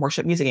hear some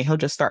worship music and he'll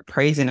just start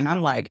praising. And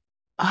I'm like,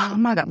 oh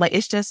my God, like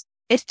it's just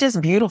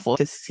beautiful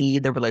to see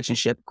the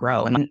relationship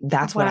grow. And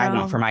that's what I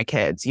want for my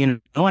kids,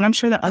 and I'm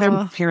sure that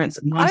other parents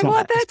I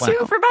want that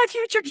too for my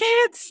future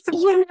kids.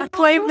 I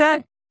claim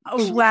that.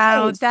 Oh,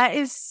 wow. That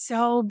is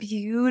so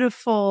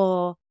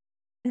beautiful.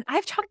 And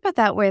I've talked about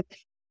that with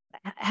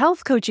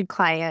health coaching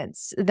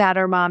clients that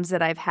are moms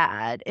that I've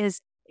had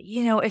is,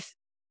 if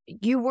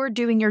you were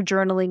doing your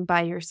journaling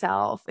by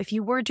yourself, if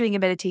you were doing a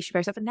meditation by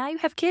yourself, and now you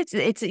have kids,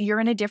 you're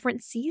in a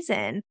different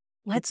season.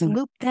 Let's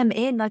loop them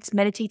in. Let's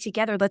meditate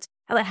together. Let's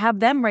have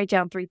them write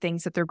down 3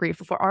 things that they're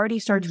grateful for. Already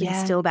start to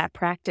instill that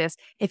practice.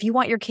 If you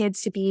want your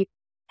kids to be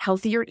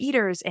healthier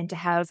eaters and to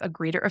have a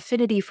greater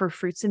affinity for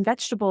fruits and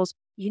vegetables,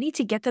 you need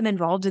to get them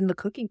involved in the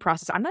cooking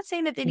process. I'm not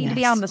saying that they need to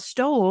be on the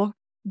stove,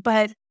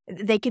 but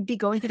they could be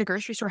going to the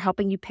grocery store,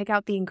 helping you pick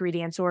out the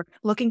ingredients, or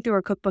looking through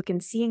a cookbook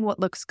and seeing what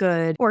looks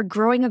good, or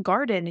growing a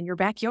garden in your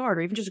backyard,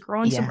 or even just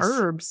growing some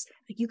herbs.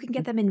 You can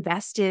get them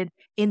invested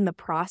in the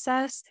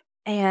process,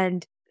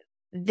 and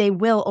they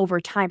will over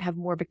time have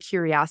more of a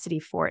curiosity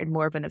for it and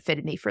more of an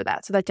affinity for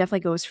that. So that definitely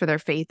goes for their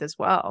faith as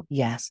well.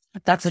 Yes.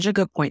 That's such a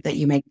good point that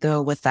you make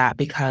though with that,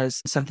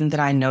 because something that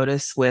I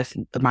noticed with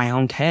my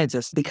own kids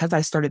is because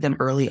I started them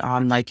early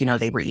on, like,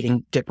 they were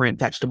eating different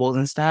vegetables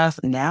and stuff.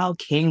 Now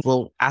King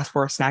will ask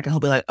for a snack and he'll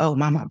be like, oh,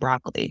 mama,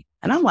 broccoli.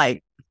 And I'm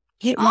like,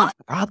 he wants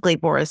broccoli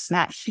for a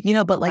snack,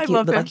 but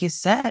like you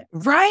said,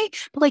 right?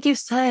 But like you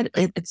said,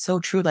 it's so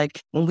true.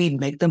 Like when we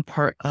make them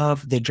part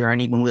of the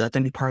journey, when we let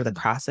them be part of the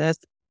process,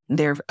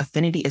 their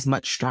affinity is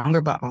much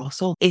stronger, but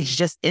also it's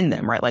just in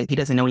them, right? Like he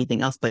doesn't know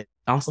anything else, but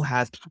also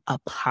has a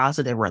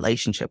positive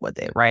relationship with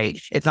it,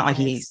 right? It's not like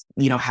he's,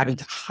 having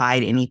to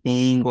hide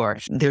anything, or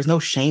there's no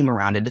shame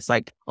around it. It's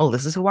like, oh,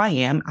 this is who I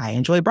am. I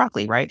enjoy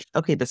broccoli, right?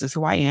 Okay, this is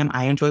who I am.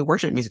 I enjoy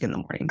worship music in the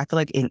morning. I feel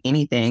like in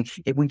anything,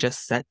 if we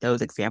just set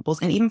those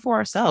examples, and even for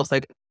ourselves,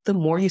 like the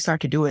more you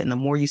start to do it and the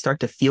more you start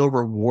to feel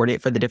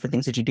rewarded for the different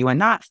things that you do, and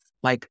not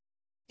like,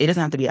 it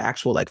doesn't have to be an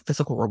actual like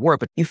physical reward,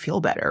 but you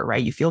feel better,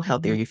 right? You feel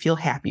healthier, you feel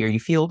happier, you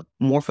feel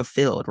more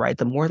fulfilled, right?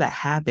 The more that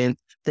happens,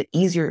 the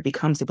easier it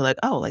becomes to be like,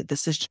 oh, like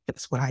this is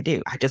just what I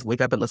do. I just wake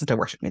up and listen to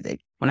worship music.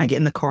 When I get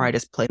in the car, I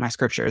just play my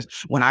scriptures.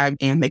 When I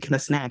am making a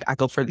snack, I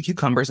go for the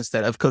cucumbers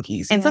instead of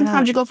cookies. And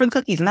sometimes you go for the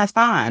cookies and that's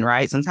fine,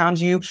 right?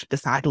 Sometimes you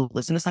decide to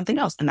listen to something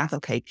else and that's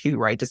okay too,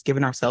 right? Just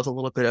giving ourselves a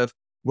little bit of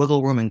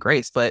wiggle room and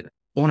grace. But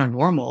on a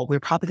normal, we're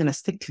probably going to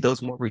stick to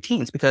those more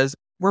routines because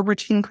we're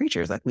routine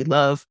creatures. Like we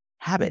love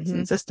habits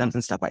and systems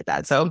and stuff like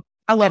that. So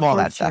I love all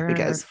For that stuff sure,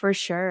 because for it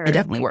sure.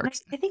 definitely And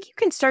works. I think you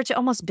can start to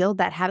almost build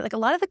that habit. Like a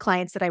lot of the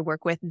clients that I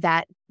work with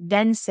that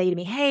then say to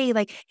me, hey,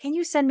 like, can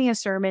you send me a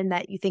sermon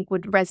that you think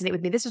would resonate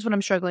with me? This is what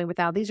I'm struggling with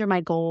now. These are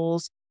my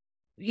goals.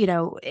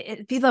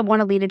 People that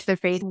want to lean into their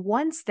faith,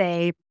 once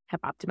they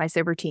have optimized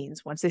their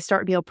routines, once they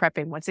start meal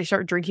prepping, once they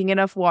start drinking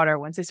enough water,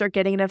 once they start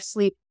getting enough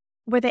sleep,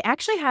 where they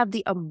actually have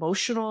the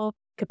emotional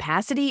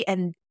capacity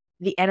and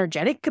the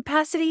energetic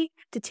capacity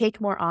to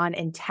take more on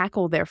and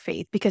tackle their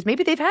faith because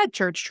maybe they've had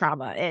church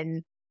trauma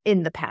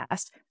in the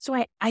past.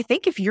 So I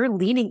think if you're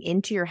leaning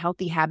into your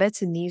healthy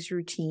habits and these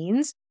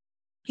routines,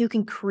 you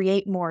can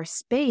create more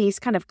space,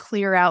 kind of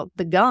clear out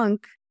the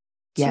gunk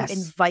to Yes.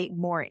 invite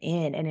more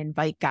in and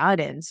invite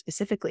God in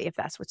specifically if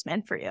that's what's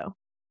meant for you.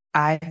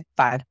 I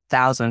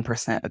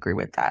 5,000% agree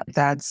with that.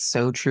 That's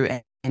so true.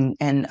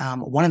 And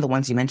one of the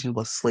ones you mentioned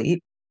was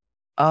sleep.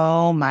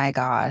 Oh my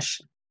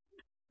gosh.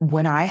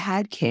 When I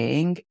had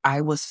King, I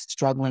was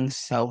struggling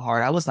so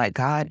hard. I was like,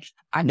 God,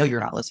 I know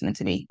you're not listening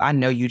to me. I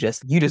know you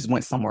just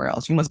went somewhere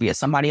else. You must be at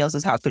somebody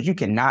else's house because you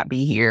cannot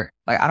be here.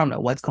 Like, I don't know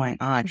what's going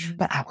on. Mhm.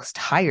 But I was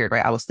tired,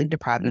 right? I was sleep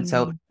deprived. And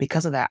so Mm.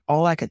 because of that,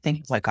 all I could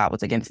think was like God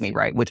was against me,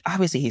 right? Which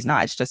obviously he's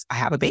not. It's just I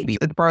have a baby.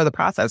 It's part of the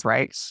process,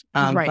 right?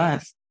 Right.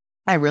 But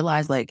I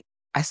realized like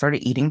I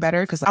started eating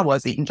better because I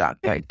was eating junk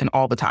food and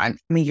all the time.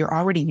 I mean, you're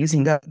already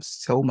using up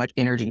so much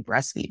energy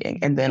breastfeeding.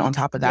 And then on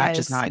top of that,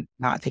 just Yes.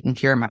 not taking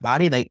care of my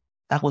body, like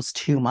that was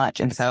too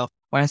much. And so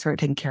when I started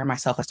taking care of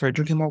myself, I started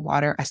drinking more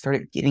water. I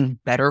started getting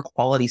better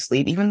quality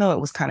sleep, even though it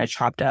was kind of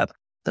chopped up.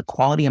 The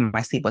quality of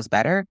my sleep was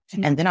better.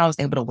 And then I was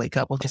able to wake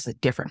up with just a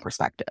different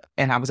perspective.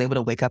 And I was able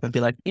to wake up and be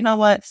like, you know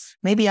what?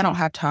 Maybe I don't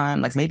have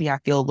time. Like maybe I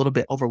feel a little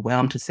bit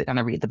overwhelmed to sit down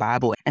and read the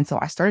Bible. And so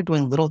I started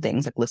doing little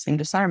things like listening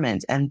to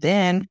sermons. And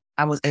then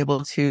I was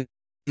able to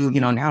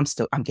now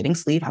I'm getting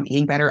sleep, I'm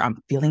eating better, I'm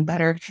feeling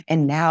better.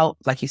 And now,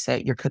 like you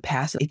said, your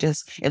capacity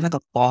it's like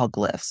a fog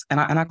lifts. And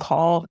I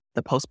call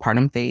the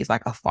postpartum phase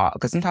like a fog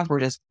because sometimes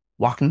we're just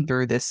walking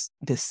through this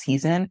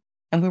season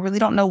and we really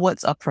don't know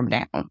what's up from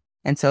down.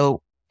 And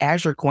so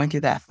as you're going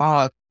through that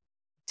fog,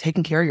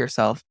 taking care of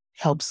yourself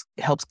helps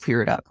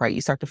clear it up, right?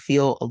 You start to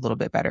feel a little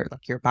bit better,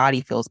 like your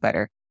body feels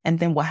better. And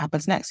then what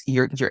happens next?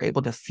 You're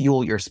able to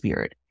fuel your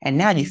spirit. And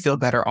now you feel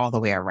better all the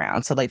way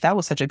around. So like that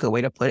was such a good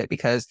way to put it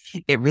because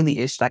it really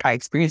is like I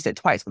experienced it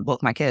twice with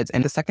both my kids.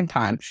 And the second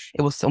time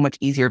it was so much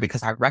easier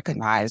because I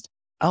recognized,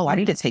 oh, I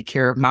need to take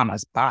care of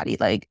mama's body.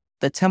 Like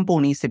the temple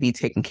needs to be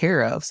taken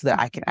care of so that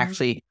I can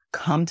actually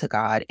come to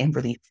God and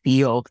really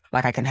feel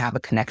like I can have a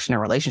connection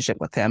and relationship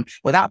with him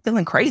without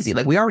feeling crazy.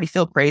 Like we already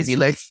feel crazy.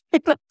 Like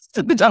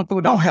the junk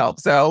food don't help.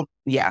 So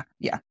yeah.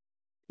 Yes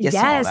to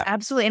all Yes, that.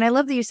 absolutely. And I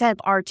love that you said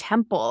our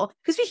temple,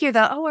 because we hear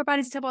that, oh, our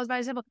body's a temple, our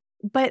body's a temple.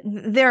 But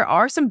there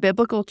are some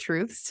biblical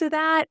truths to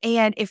that.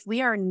 And if we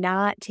are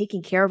not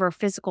taking care of our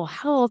physical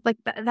health, like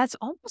that's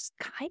almost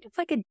kind of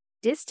like a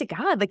diss to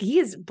God. Like he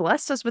has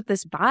blessed us with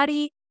this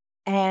body.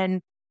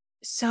 And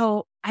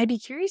so I'd be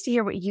curious to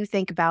hear what you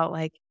think about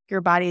like your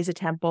body as a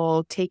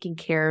temple, taking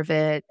care of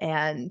it,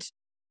 and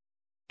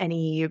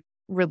any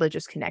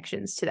religious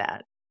connections to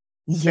that.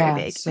 It's very Yeah.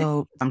 big.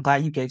 So I'm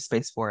glad you gave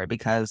space for it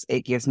because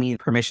it gives me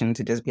permission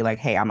to just be like,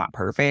 hey, I'm not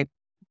perfect.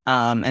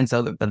 And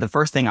so the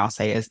first thing I'll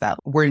say is that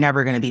we're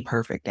never going to be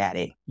perfect at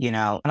it, and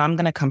I'm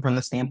going to come from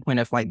the standpoint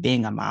of like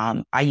being a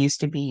mom. I used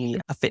to be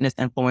a fitness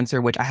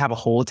influencer, which I have a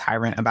whole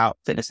tyrant about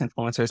fitness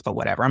influencers, but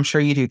whatever. I'm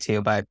sure you do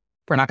too, but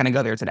we're not going to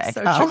go there today.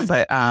 So true.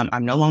 But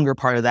I'm no longer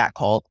part of that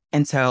cult.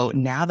 And so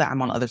now that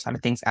I'm on the other side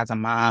of things as a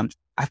mom,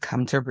 I've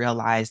come to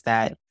realize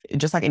that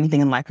just like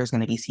anything in life, there's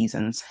going to be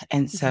seasons.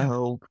 And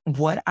so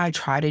what I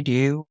try to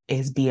do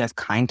is be as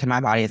kind to my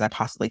body as I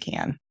possibly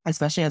can.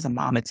 Especially as a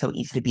mom, it's so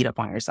easy to beat up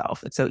on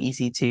yourself. It's so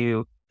easy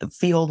to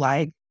feel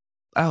like,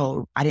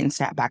 oh, I didn't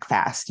snap back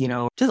fast,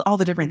 just all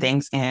the different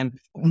things. And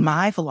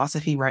my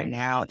philosophy right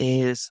now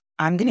is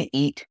I'm going to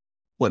eat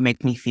what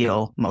makes me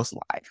feel most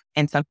alive.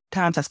 And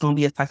sometimes that's going to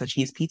be a slice of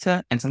cheese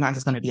pizza. And sometimes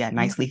it's going to be a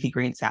nice leafy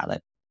green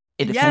salad.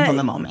 It depends Yeah, on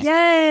the moment,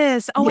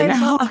 yes. Oh, you I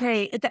love know?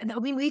 okay. I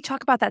mean, we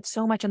talk about that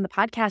so much on the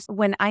podcast.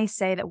 When I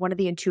say that one of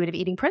the intuitive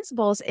eating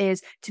principles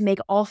is to make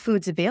all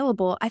foods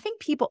available, I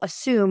think people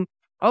assume,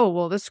 oh,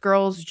 well, this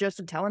girl's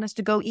just telling us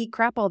to go eat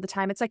crap all the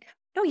time. It's like,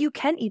 no, you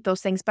can eat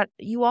those things, but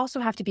you also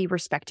have to be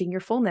respecting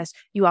your fullness.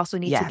 You also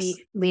need to Yes.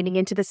 be leaning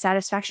into the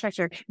satisfaction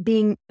factor,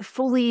 being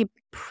fully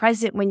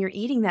present when you're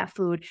eating that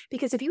food.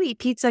 Because if you eat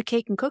pizza,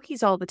 cake, and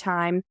cookies all the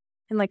time,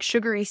 and like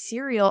sugary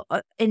cereal,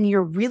 and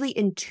you're really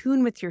in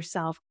tune with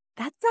yourself,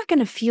 that's not going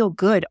to feel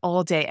good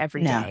all day,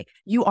 every No. day.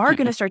 You are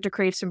going to Mm-mm. start to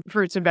crave some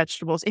fruits and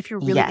vegetables if you're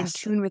really in Yes.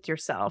 tune with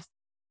yourself.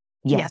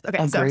 Yes. Yes.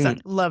 Okay. So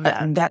Agreed. love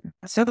that.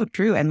 That's so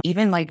true. And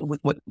even like with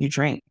what you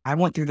drink, I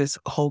went through this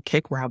whole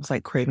kick where I was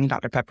like craving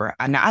Dr. Pepper.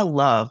 And I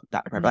love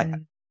Dr. Pepper. Like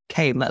Mm.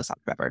 Kay loves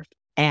Dr. Pepper.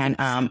 And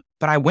Yes.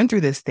 but I went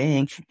through this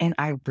thing and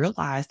I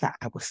realized that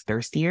I was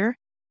thirstier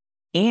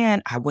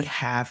and I would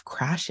have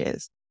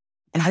crashes.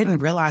 And I didn't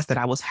realize that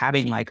I was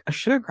having like a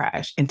sugar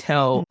crash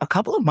until a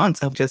couple of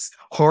months of just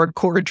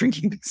hardcore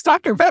drinking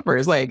Dr.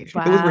 Peppers. Like it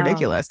was Wow.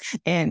 ridiculous.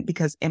 And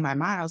because in my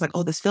mind, I was like,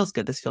 oh, this feels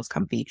good. This feels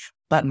comfy.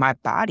 But my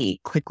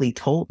body quickly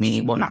told me,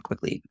 well, not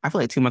quickly. I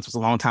feel like 2 months was a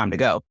long time to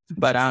go.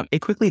 But it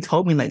quickly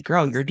told me like,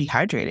 girl, you're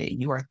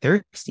dehydrated. You are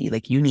thirsty.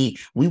 Like we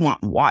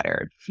want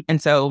water.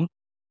 And so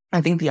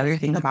I think the other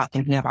thing about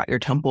thinking about your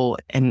temple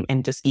and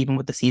just even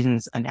with the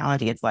seasons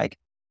analogy, it's like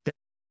there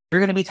are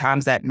going to be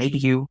times that maybe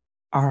you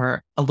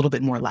are a little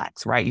bit more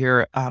lax, right?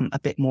 You're a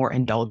bit more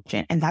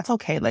indulgent, and that's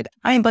okay. Like,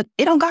 I mean, but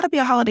it don't got to be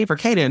a holiday for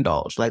Kay to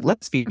indulge. Like,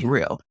 let's be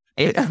real.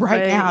 Right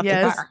Right. now,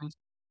 Yes.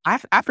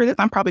 after this,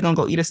 I'm probably gonna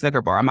go eat a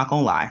Snicker bar. I'm not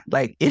gonna lie.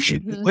 Like, it's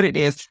Mhm. what it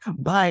is.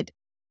 But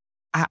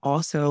I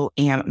also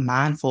am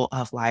mindful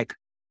of like,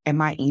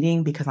 am I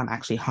eating because I'm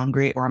actually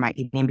hungry or am I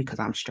eating because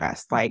I'm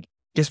stressed? Like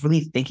just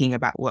really thinking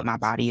about what my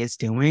body is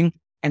doing.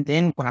 And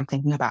then when I'm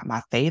thinking about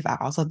my faith, I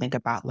also think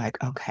about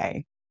like,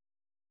 okay,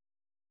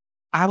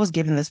 I was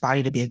given this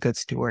body to be a good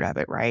steward of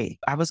it, right?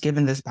 I was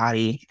given this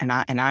body and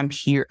I'm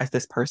here as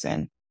this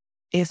person.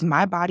 If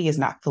my body is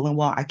not feeling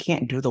well, I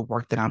can't do the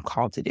work that I'm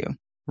called to do.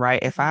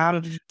 Right. If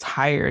I'm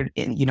tired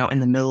in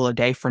the middle of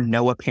the day for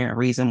no apparent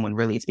reason, when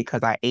really it's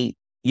because I ate,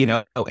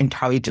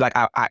 entirely like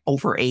I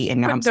overate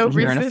and now For I'm no sitting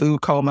here in a reason.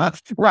 food coma.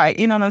 Right.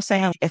 You know what I'm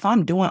saying? If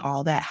I'm doing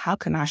all that, how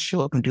can I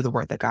show up and do the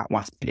work that God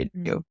wants me to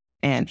do?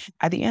 And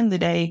at the end of the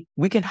day,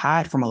 we can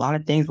hide from a lot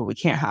of things, but we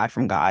can't hide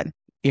from God.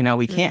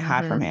 We can't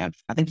hide from Mhm. him.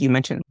 I think you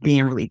mentioned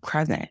being really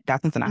present.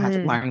 That's something I had to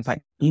Mm. learn. It's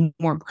like be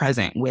more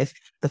present with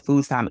the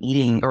foods that I'm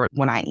eating or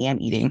when I am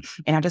eating.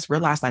 And I just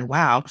realized like,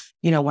 wow,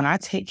 when I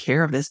take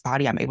care of this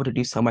body, I'm able to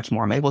do so much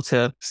more. I'm able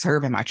to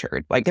serve in my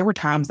church. Like there were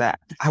times that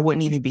I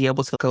wouldn't even be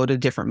able to go to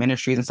different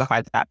ministries and stuff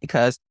like that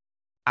because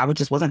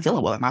just wasn't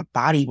feeling well. My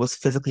body was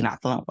physically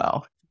not feeling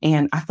well.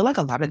 And I feel like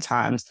a lot of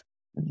times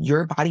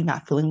your body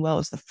not feeling well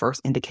is the first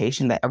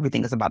indication that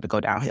everything is about to go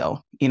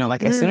downhill.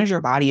 Like as soon Mm. as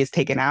your body is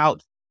taken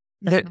out,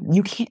 that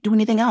you can't do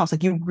anything else.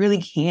 Like you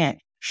really can't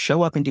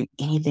show up and do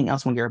anything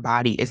else when your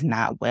body is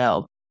not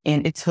well.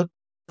 And it took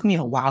me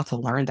a while to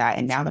learn that.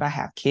 And now that I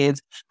have kids,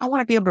 I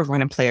want to be able to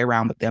run and play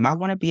around with them. I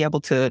want to be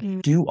able to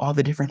Mm. do all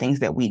the different things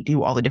that we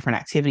do, all the different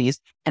activities.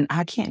 And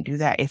I can't do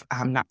that if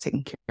I'm not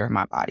taking care of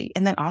my body.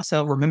 And then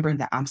also remembering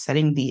that I'm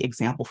setting the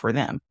example for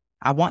them.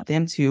 I want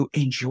them to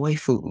enjoy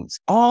foods,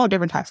 all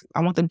different types.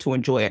 I want them to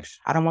enjoy it.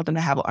 I don't want them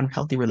to have an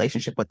unhealthy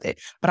relationship with it,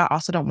 but I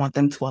also don't want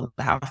them to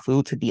allow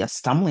food to be a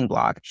stumbling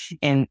block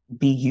and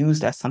be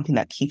used as something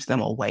that keeps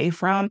them away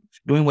from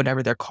doing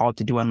whatever they're called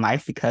to do in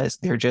life because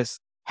they're just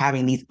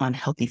having these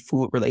unhealthy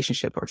food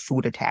relationships or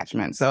food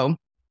attachments. So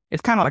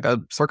it's kind of like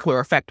a circular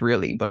effect,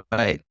 really. But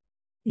yeah.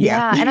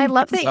 Yeah, and I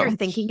love that you're So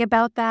thinking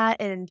about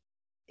that and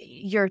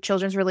your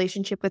children's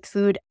relationship with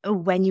food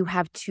when you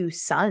have two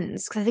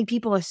sons. Because I think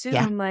people yeah.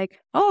 assume like,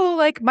 oh,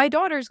 like my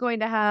daughter's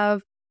going to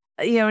have,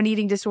 an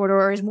eating disorder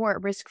or is more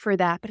at risk for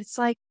that. But it's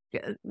like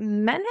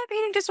men have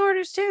eating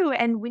disorders too,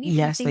 and we need to be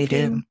Yes, they do.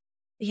 thinking.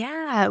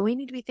 Yeah, we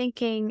need to be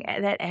thinking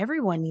that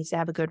everyone needs to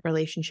have a good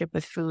relationship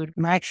with food.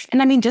 Right.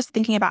 And I mean, just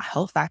thinking about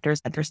health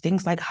factors, that there's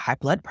things like high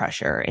blood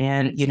pressure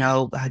and,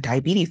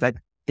 diabetes, like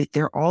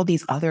there are all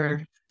these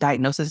other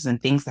diagnoses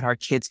and things that our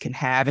kids can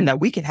have and that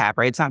we can have,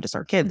 right? It's not just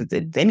our kids,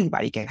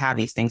 anybody can have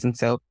these things. And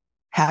so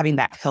having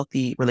that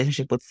healthy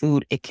relationship with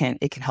food, it can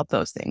help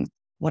those things.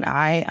 When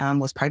I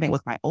was pregnant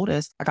with my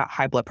oldest, I got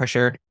high blood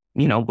pressure,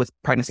 with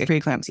pregnancy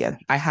preeclampsia.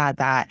 I had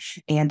that.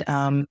 And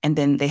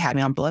then they had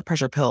me on blood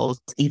pressure pills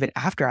even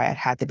after I had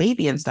had the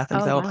baby and stuff.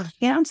 And Oh so, wow.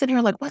 I'm sitting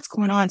here like, what's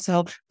going on?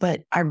 So,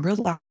 but I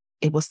realized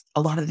it was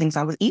a lot of the things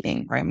I was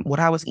eating, right? What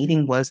I was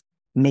eating was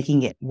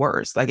making it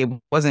worse. Like it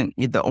wasn't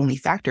the only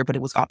factor, but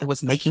it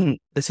was making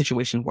the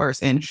situation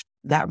worse. And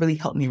that really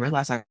helped me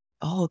realize like,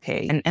 oh,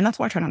 okay. And that's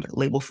why I try not to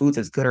label foods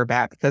as good or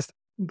bad because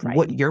Right.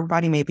 what your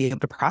body may be able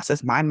to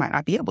process, mine might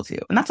not be able to.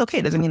 And that's okay.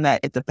 It doesn't mean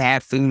that it's a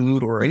bad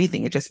food or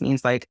anything. It just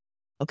means like,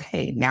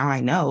 okay, now I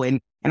know. And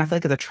I feel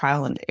like it's a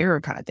trial and error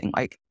kind of thing.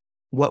 Like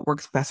what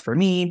works best for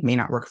me may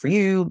not work for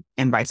you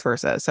and vice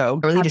versa. So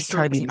I really just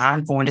try to be Absolutely.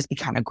 mindful and just be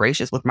kind of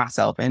gracious with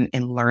myself and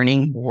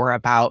learning more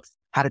about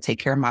how to take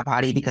care of my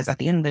body because at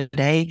the end of the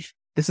day,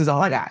 this is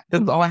all I got.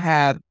 This is all I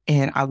have.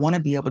 And I want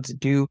to be able to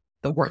do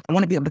the work. I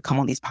want to be able to come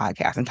on these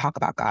podcasts and talk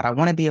about God. I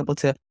want to be able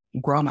to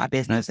grow my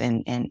business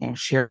and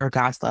share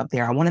God's love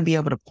there. I want to be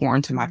able to pour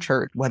into my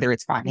church, whether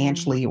it's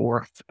financially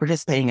or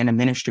participating in a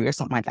ministry or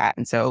something like that.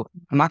 And so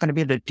I'm not going to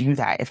be able to do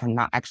that if I'm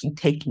not actually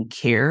taking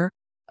care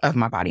of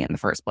my body in the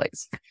first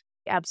place.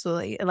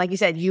 Absolutely. And like you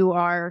said, you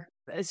are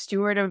a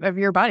steward of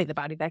your body, the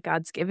body that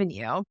God's given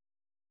you.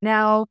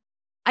 Now,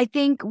 I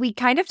think we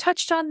kind of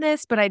touched on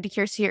this, but I'd be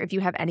curious to hear if you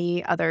have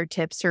any other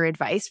tips or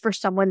advice for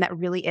someone that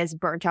really is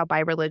burnt out by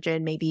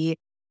religion, maybe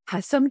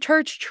has some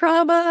church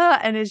trauma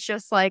and is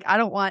just like, I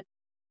don't want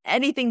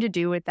anything to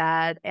do with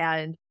that.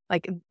 And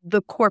like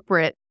the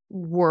corporate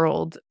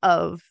world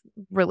of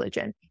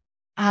religion.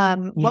 Yeah.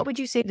 What would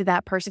you say to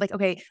that person? Like,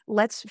 okay,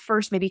 let's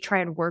first maybe try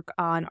and work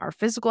on our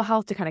physical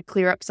health to kind of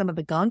clear up some of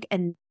the gunk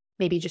and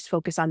maybe just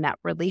focus on that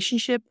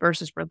relationship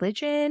versus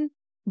religion.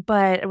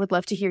 but I would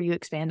love to hear you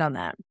expand on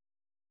that.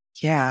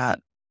 Yeah.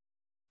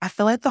 I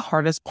feel like the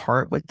hardest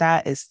part with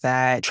that is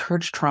that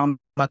church trauma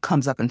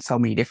comes up in so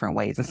many different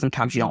ways. And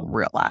sometimes you don't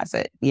realize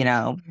it,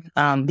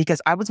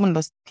 because I was one of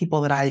those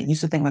people that I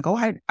used to think like, oh,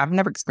 I've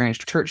never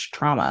experienced church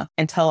trauma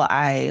until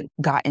I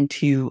got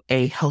into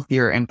a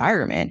healthier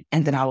environment.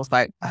 And then I was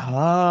like,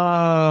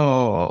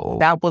 oh,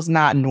 that was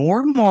not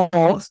normal.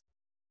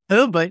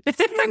 Oh, but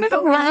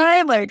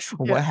right, like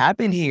what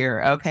happened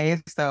here?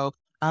 Okay. So,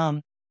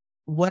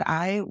 what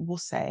I will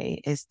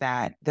say is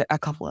that a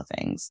couple of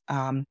things.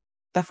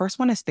 The first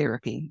one is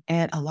therapy.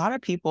 And a lot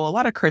of people, a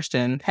lot of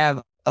Christians have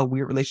a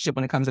weird relationship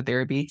when it comes to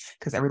therapy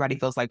because everybody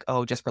feels like,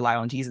 oh, just rely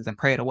on Jesus and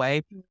pray it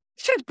away.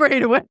 Just pray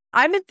it away.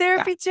 I'm in Yeah,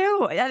 therapy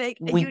too.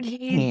 we You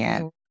need,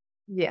 can't.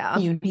 yeah.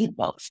 You need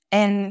both.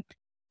 And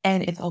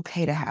it's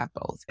okay to have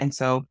both. And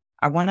so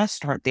I want to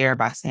start there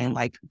by saying,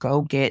 like,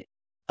 go get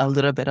a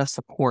little bit of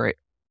support,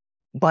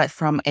 but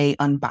from a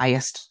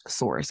unbiased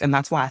source. And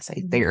that's why I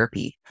say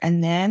therapy.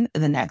 And then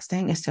the next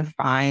thing is to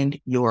find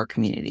your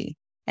community.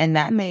 And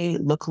that may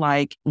look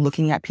like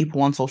looking at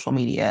people on social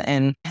media.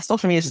 And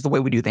social media is just the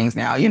way we do things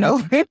now,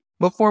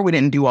 Before we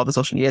didn't do all the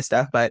social media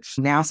stuff, but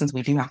now since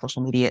we do have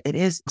social media, it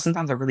is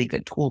sometimes a really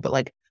good tool. But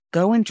like,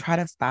 go and try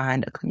to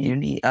find a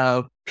community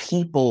of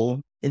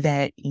people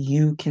that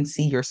you can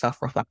see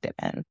yourself reflected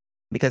in.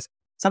 Because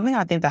something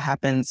I think that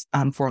happens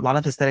for a lot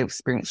of us that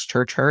experience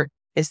church hurt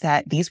is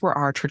that these were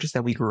our churches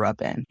that we grew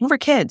up in. We were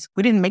kids.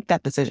 We didn't make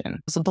that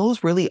decision. So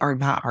those really are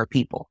not our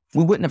people.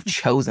 We wouldn't have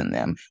chosen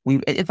them.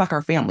 It's like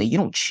our family. You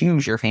don't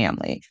choose your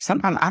family.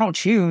 Sometimes I don't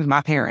choose my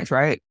parents,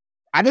 right?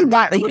 I just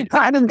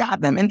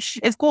got them. And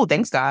it's cool.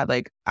 Thanks God.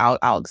 Like I'll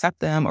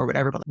accept them or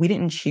whatever, but we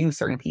didn't choose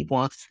certain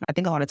people. I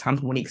think a lot of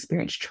times when we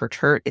experience church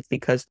hurt, it's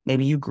because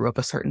maybe you grew up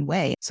a certain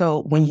way.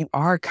 So when you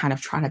are kind of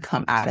trying to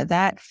come out of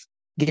that,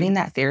 getting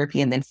that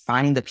therapy and then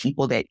finding the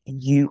people that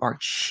you are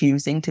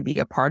choosing to be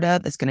a part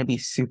of is going to be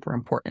super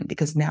important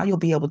because now you'll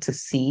be able to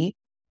see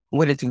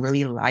what it's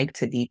really like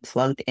to be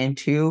plugged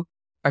into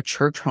a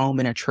church home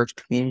and a church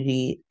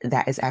community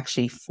that is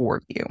actually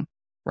for you.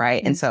 Right.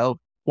 Mm-hmm. And so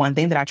one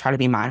thing that I try to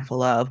be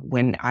mindful of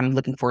when I'm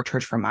looking for a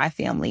church for my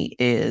family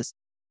is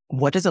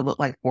what does it look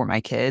like for my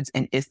kids?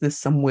 And is this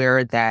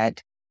somewhere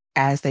that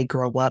as they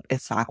grow up,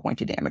 it's not going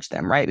to damage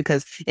them? Right.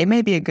 Because it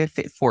may be a good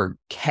fit for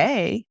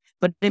Kay,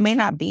 but it may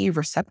not be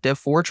receptive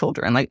for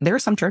children. Like there are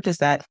some churches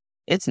that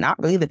it's not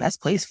really the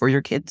best place for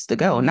your kids to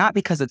go, not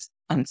because it's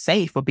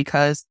unsafe, but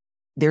because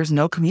there's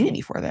no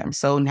community for them.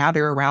 So now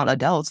they're around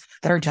adults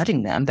that are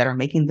judging them, that are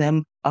making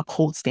them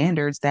uphold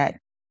standards that,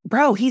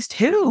 bro, he's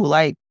 2.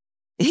 Like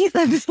he's,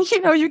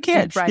 you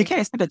can't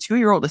expect a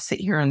 2-year-old to sit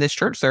here in this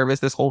church service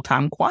this whole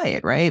time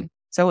quiet, right?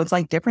 So it's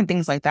like different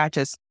things like that,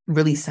 just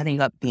really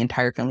setting up the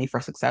entire family for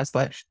success.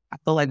 But I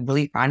feel like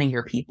really finding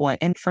your people.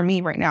 And for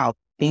me right now,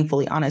 being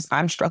fully honest,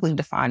 I'm struggling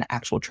to find an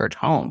actual church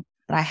home,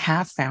 but I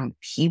have found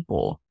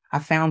people. I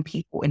found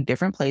people in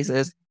different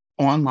places,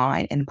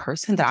 online, in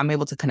person that I'm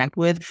able to connect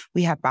with.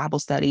 We have Bible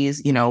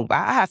studies.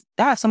 I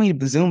have so many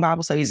Zoom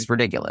Bible studies. It's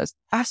ridiculous.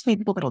 I have so many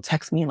people that'll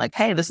text me like,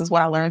 hey, this is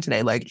what I learned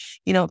today. Like,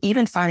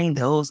 even finding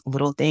those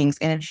little things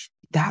and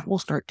that will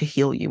start to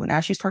heal you. And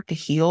as you start to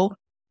heal,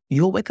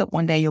 you'll wake up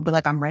one day, you'll be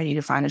like, I'm ready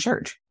to find a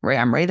church, right?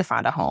 I'm ready to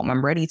find a home.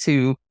 I'm ready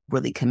to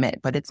really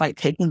commit. But it's like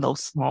taking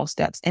those small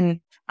steps. And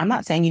I'm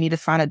not saying you need to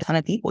find a ton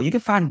of people. You can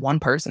find one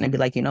person and be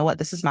like, you know what?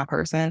 This is my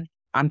person.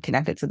 I'm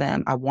connected to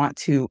them. I want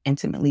to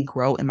intimately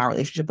grow in my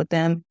relationship with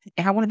them.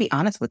 And I want to be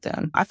honest with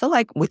them. I feel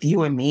like with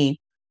you and me,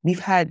 we've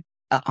had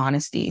an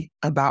honesty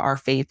about our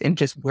faith and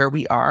just where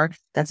we are.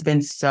 That's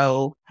been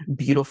so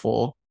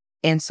beautiful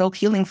and so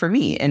healing for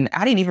me. And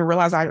I didn't even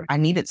realize I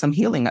needed some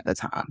healing at the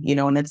time,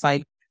 and it's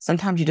like,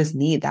 sometimes you just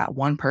need that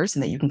one person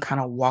that you can kind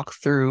of walk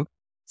through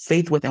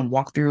faith with and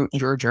walk through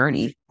your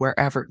journey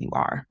wherever you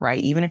are,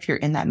 right? Even if you're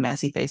in that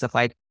messy phase of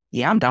like,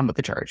 yeah, I'm done with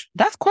the church.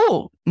 That's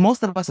cool.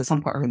 Most of us at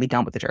some point are going to be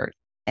done with the church.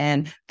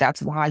 And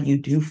that's why you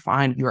do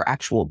find your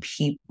actual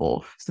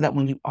people so that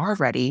when you are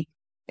ready,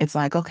 it's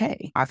like,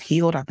 okay, I've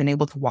healed. I've been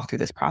able to walk through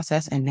this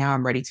process. And now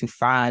I'm ready to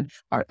find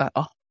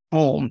a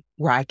home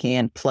where I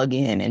can plug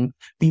in and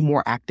be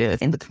more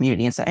active in the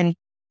community. And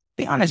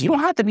be honest, you don't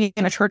have to be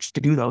in a church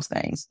to do those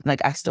things.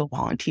 Like I still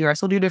volunteer, I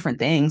still do different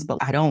things, but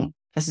I don't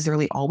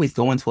necessarily always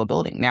go into a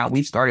building. Now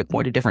we've started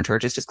going to different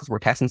churches just because we're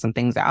testing some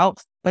things out,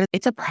 but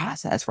it's a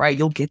process, right?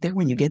 You'll get there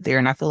when you get there.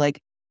 And I feel like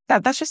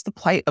that's just the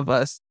plight of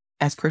us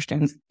as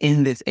Christians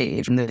in this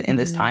age, in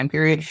this time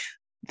period.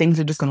 Things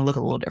are just going to look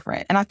a little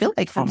different. And I feel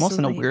like almost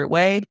in a weird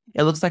way,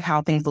 it looks like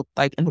how things looked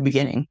like in the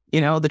beginning.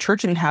 The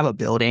church didn't have a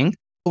building.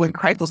 When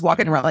Christ was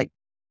walking around, like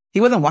he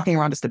wasn't walking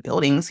around just the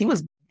buildings. He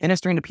was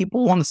ministering to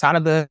people on the side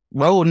of the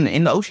road and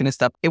in the ocean and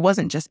stuff. It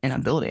wasn't just in a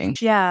building.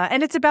 Yeah.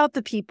 And it's about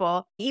the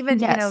people. Even,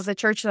 the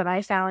church that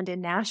I found in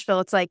Nashville,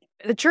 it's like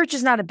the church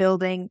is not a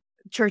building.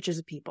 The church is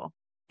a people.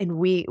 And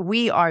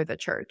we are the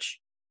church.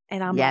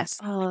 And I'm like,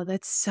 oh,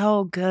 that's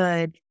so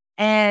good.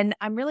 And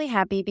I'm really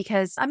happy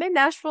because I'm in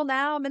Nashville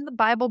now. I'm in the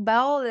Bible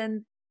Belt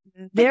and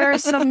There are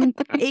some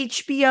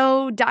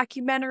HBO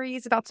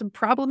documentaries about some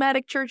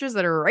problematic churches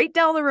that are right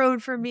down the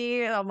road from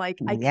me. And I'm like,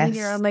 I came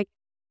here, I'm like,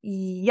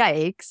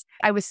 yikes.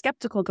 I was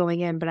skeptical going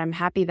in, but I'm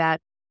happy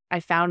that I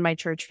found my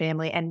church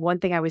family. And one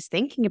thing I was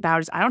thinking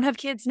about is I don't have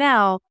kids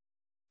now,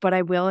 but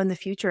I will in the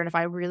future. And if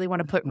I really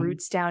want to put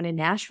roots down in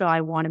Nashville,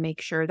 I want to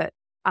make sure that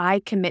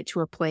I commit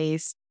to a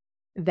place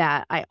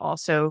that I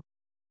also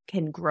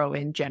can grow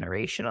in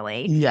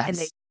generationally. Yes.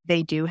 And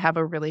they do have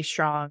a really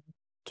strong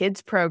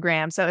kids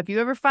program. So if you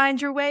ever find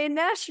your way in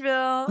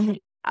Nashville,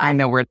 I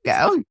know where to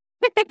go.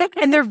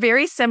 And they're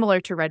very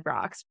similar to Red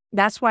Rocks.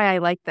 That's why I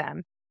like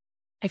them.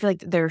 I feel like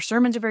their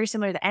sermons are very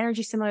similar, the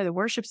energy's similar, the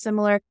worship's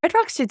similar. Red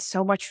Rocks did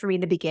so much for me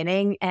in the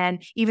beginning.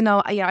 And even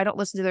though I don't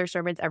listen to their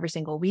sermons every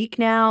single week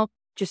now,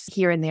 just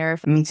here and there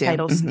if the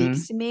title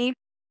speaks to me,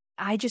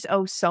 I just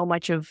owe so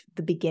much of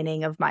the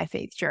beginning of my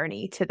faith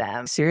journey to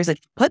them. Seriously,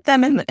 put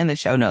them in the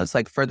show notes.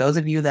 Like for those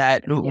of you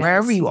that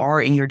wherever you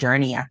are in your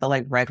journey, I feel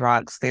like Red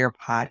Rocks, their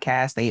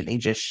podcast, they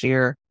just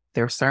share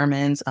their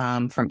sermons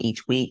from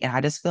each week. And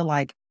I just feel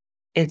like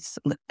it's,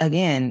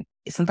 again,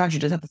 sometimes you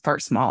just have to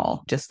start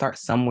small, just start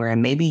somewhere.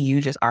 And maybe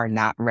you just are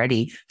not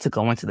ready to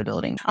go into the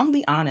building. I'm gonna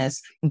be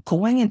honest,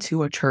 going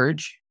into a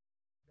church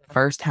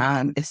first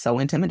time is so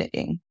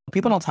intimidating.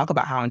 People don't talk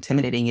about how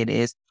intimidating it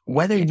is,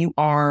 whether you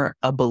are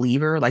a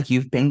believer, like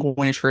you've been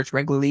going to church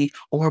regularly,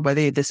 or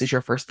whether this is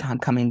your first time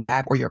coming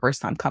back or your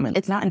first time coming.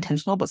 It's not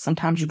intentional, but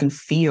sometimes you can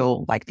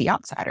feel like the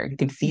outsider. You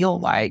can feel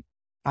like,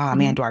 oh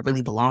man, do I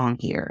really belong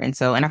here? And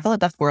I feel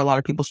like that's where a lot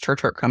of people's church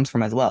hurt comes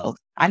from as well.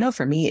 I know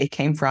for me, it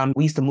came from,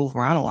 we used to move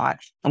around a lot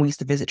and we used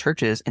to visit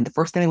churches. And the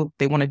first thing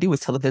they want to do is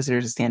tell the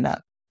visitors to stand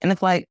up. And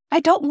it's like,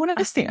 I don't want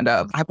to stand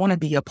up. I want to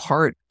be a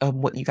part of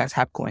what you guys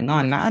have going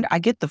on. And I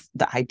get the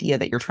idea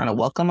that you're trying to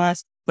welcome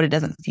us, but it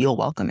doesn't feel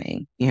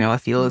welcoming. It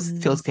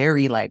feels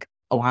very like,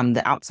 oh, I'm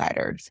the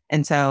outsider.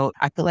 And so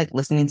I feel like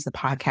listening to the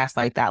podcast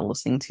like that,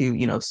 listening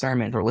to,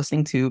 sermons or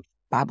listening to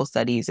Bible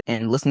studies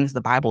and listening to the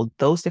Bible,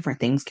 those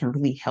different things can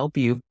really help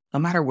you no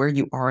matter where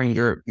you are in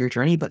your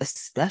journey, but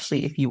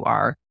especially if you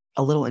are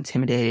a little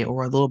intimidated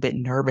or a little bit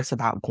nervous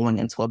about going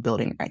into a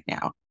building right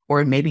now.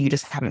 Or maybe you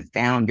just haven't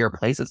found your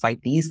place. It's like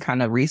these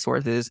kind of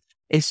resources.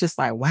 It's just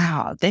like,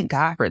 wow, thank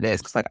God for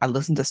this. Because I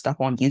listen to stuff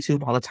on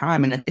YouTube all the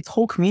time, and it's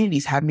whole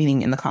communities have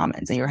meeting in the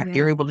comments, and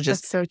you're able to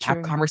just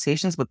have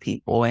conversations with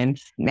people. And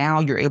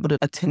now you're able to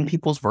attend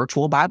people's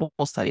virtual Bible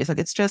studies. Like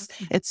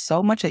it's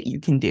so much that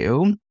you can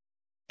do.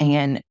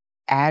 And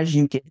as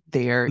you get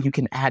there, you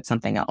can add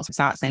something else. It's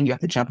not saying you have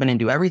to jump in and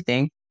do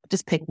everything.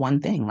 Just pick one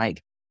thing.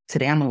 Like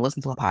today, I'm going to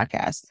listen to a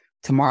podcast.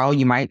 Tomorrow,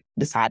 you might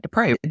decide to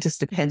pray. It just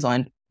depends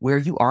on where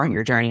you are in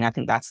your journey. And I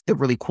think that's the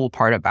really cool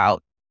part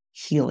about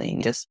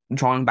healing, just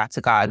drawing back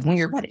to God when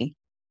you're ready.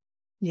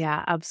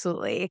 Yeah,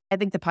 absolutely. I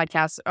think the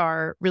podcasts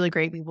are really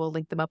great. We will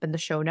link them up in the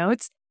show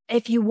notes.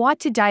 If you want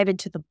to dive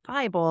into the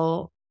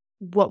Bible,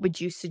 what would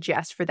you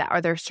suggest for that?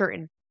 Are there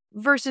certain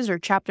verses or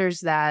chapters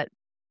that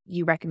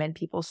you recommend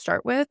people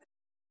start with?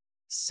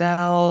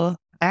 So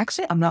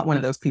actually, I'm not one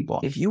of those people.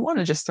 If you want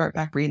to just start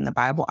back reading the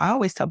Bible, I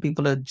always tell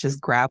people to just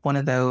grab one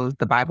of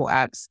the Bible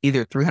apps,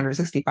 either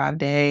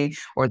 365-day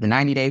or the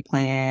 90-day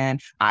plan.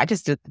 I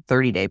just did the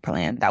 30-day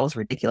plan. That was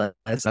ridiculous.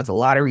 That's a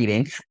lot of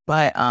reading.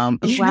 But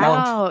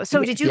wow.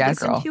 So did you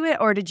listen to it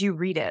or did you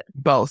read it?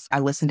 Both. I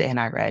listened and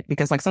I read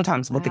because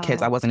sometimes with the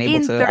kids, I wasn't able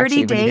to 30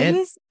 actually days? read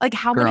it. Like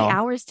how many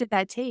hours did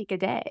that take a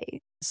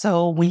day?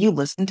 So when you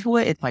listen to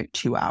it, it's like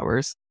 2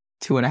 hours,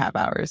 2.5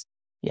 hours.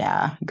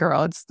 Yeah,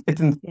 girl, it's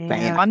insane.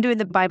 Yeah. I'm doing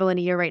the Bible in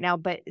a year right now,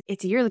 but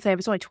it's a yearly thing.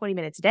 It's only 20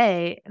 minutes a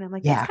day. And I'm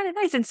like, that's kind of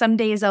nice. And some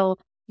days I'll,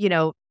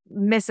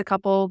 miss a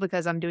couple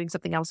because I'm doing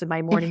something else in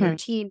my morning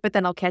routine, but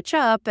then I'll catch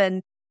up.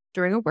 And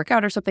during a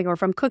workout or something, or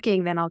if I'm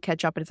cooking, then I'll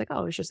catch up. And it's like,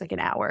 oh, it's just like an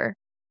hour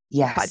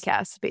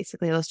podcast,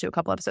 basically. Let's do a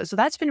couple episodes. So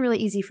that's been really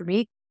easy for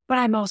me. But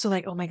I'm also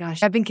like, oh my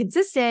gosh, I've been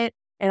consistent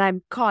and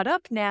I'm caught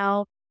up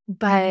now,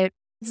 but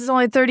this is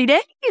only 30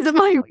 days. I'm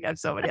like, we have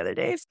so many other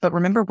days. But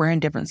remember, we're in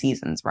different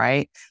seasons,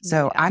 right?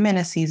 So I'm in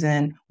a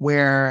season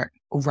where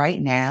right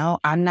now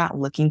I'm not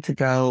looking to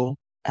go,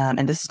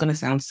 and this is going to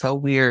sound so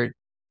weird,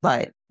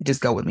 but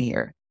just go with me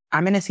here.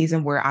 I'm in a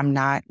season where I'm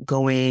not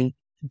going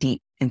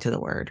deep into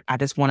the word. I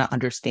just want to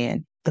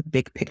understand the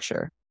big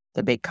picture,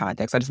 the big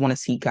context. I just want to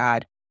see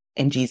God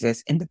and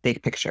Jesus in the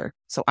big picture.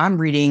 So I'm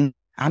reading,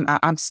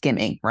 I'm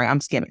skimming, right? I'm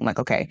skimming like,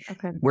 okay,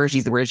 where's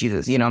Jesus? Where's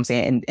Jesus? You know what I'm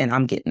saying? And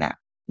I'm getting that.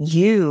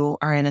 You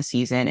are in a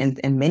season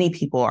and many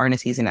people are in a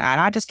season.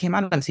 And I just came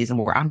out of a season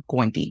where I'm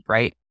going deep,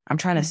 right? I'm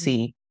trying to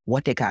see,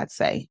 what did God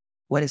say?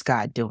 What is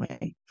God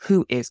doing?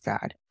 Who is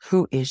God?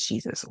 Who is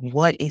Jesus?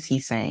 What is he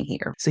saying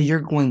here? So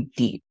you're going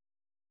deep.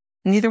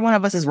 Neither one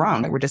of us is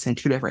wrong. We're just in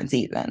two different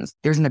seasons.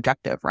 There's an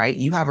objective, right?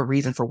 You have a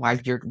reason for why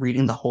you're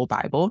reading the whole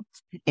Bible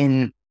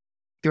in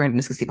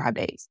 365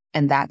 days.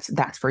 And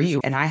that's for you.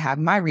 And I have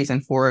my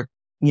reason for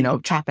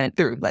chopping it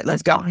through. Like,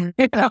 let's go. Okay,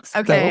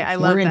 so I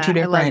love that. We're in two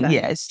different,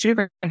 it's two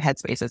different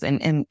headspaces.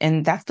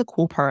 And that's the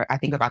cool part, I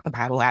think, about the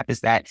Bible app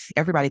is that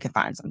everybody can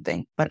find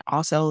something. But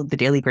also the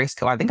Daily Grace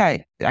Code. I think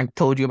I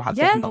told you about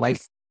that.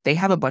 Like, they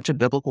have a bunch of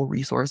biblical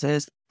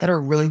resources that are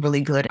really,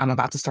 really good. I'm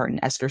about to start an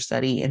Esther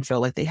study and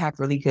feel like they have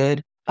really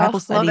good Oh, Bible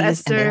love studies, and they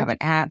Esther. have an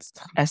app.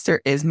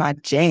 Esther is my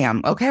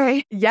jam.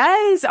 Okay.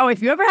 Yes. Oh,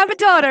 if you ever have a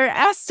daughter,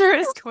 Esther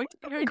is going to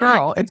be your name.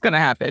 Girl, it's going to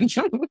happen.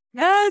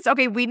 Yes.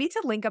 Okay. We need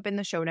to link up in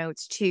the show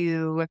notes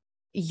to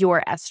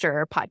your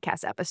Esther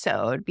podcast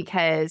episode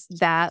because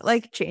that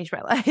like changed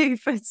my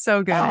life. It's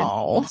so good.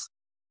 Oh,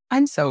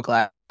 I'm so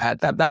glad.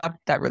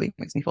 That really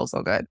makes me feel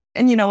so good.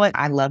 And you know what?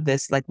 I love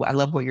this. Like, I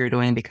love what you're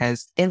doing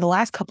because in the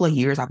last couple of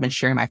years, I've been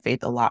sharing my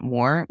faith a lot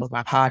more with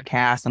my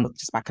podcast and with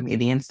just my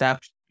community and stuff.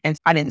 And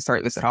I didn't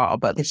start this at all,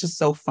 but it's just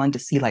so fun to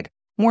see like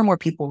more and more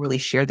people really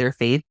share their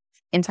faith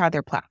inside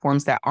their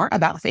platforms that aren't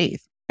about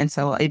faith. And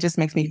so it just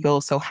makes me feel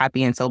so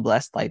happy and so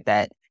blessed like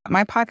that.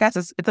 My podcast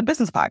it's a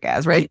business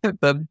podcast, right?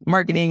 The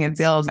marketing and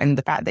sales, and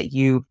the fact that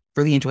you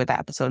really enjoyed that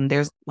episode. And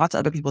there's lots of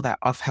other people that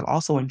have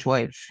also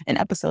enjoyed an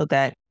episode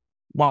that,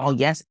 while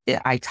yes,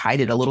 I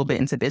tied it a little bit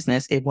into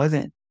business, it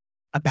wasn't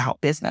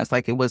about business.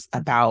 Like, it was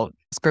about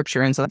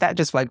scripture. And so that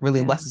just like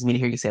really blesses me to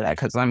hear you say that.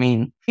 Cause I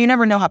mean, you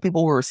never know how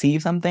people will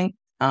receive something.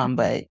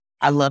 But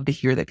I love to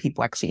hear that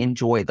people actually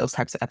enjoy those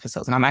types of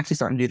episodes. And I'm actually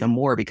starting to do them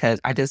more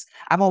because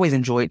I've always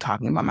enjoyed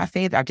talking about my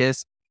faith. I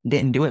just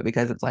didn't do it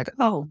because it's like,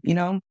 oh,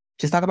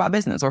 just talk about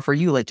business, or for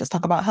you, like just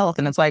talk about health.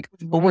 And it's like,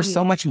 but we're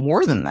so much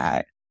more than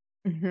that.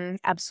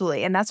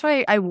 Absolutely. And that's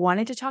why I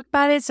wanted to talk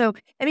about it. So,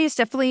 I mean, it's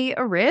definitely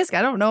a risk.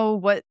 I don't know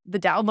what the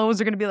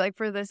downloads are going to be like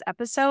for this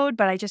episode,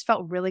 but I just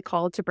felt really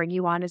called to bring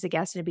you on as a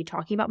guest and to be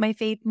talking about my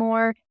faith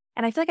more.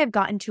 And I feel like I've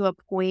gotten to a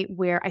point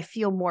where I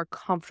feel more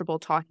comfortable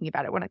talking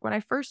about it. When I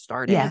first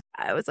started,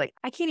 I was like,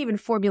 I can't even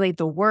formulate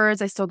the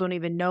words. I still don't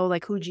even know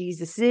like who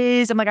Jesus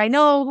is. I'm like, I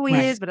know who he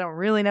is, but I don't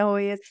really know who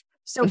he is.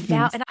 So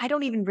now, and I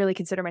don't even really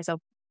consider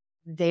myself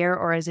there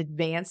or as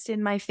advanced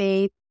in my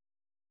faith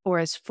or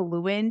as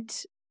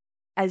fluent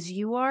as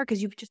you are,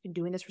 because you've just been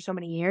doing this for so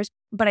many years,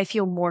 but I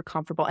feel more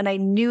comfortable. And I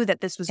knew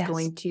that this was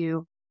going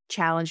to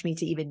challenge me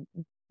to even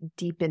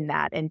deepen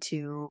that and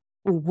to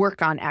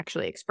work on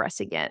actually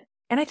expressing it.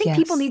 And I think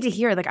people need to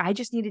hear it. Like, I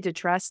just needed to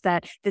trust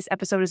that this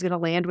episode is going to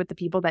land with the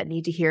people that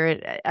need to hear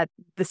it at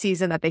the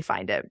season that they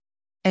find it.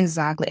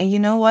 Exactly. And you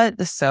know what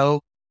is so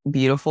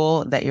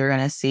beautiful that you're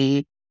going to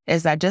see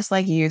is that, just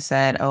like you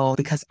said, oh,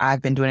 because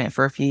I've been doing it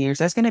for a few years,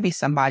 there's going to be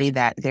somebody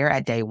that they're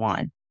at day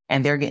one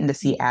and they're getting to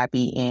see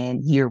Abby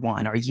in year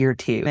one or year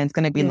two. And it's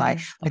going to be like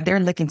they're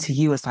looking to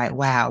you. It's like,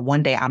 wow,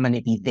 one day I'm going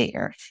to be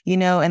there,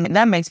 and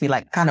that makes me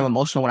like kind of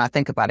emotional when I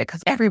think about it,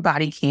 because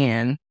everybody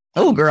can.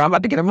 Oh, girl, I'm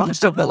about to get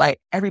emotional, but like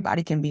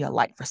everybody can be a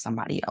light for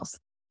somebody else,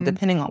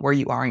 depending on where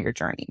you are in your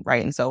journey.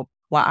 Right. And so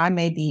while I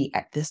may be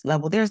at this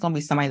level, there's going to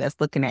be somebody that's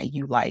looking at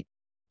you like,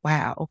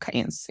 wow, okay,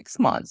 in 6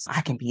 months,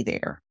 I can be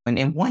there. And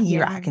in 1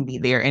 year, I can be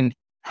there. And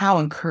how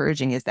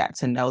encouraging is that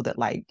to know that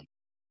like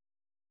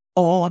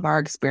all of our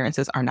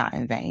experiences are not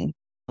in vain.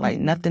 Like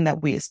nothing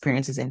that we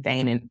experience is in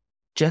vain. And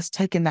just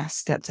taking that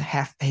step to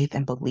have faith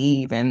and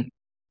believe and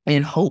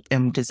hope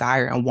and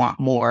desire and want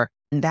more,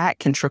 that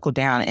can trickle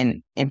down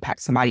and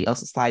impact somebody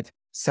else's life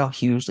so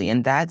hugely.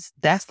 And that's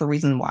the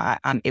reason why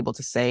I'm able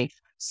to say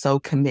so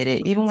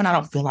committed, even when I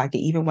don't feel like it,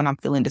 even when I'm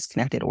feeling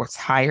disconnected or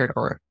tired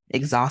or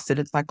exhausted.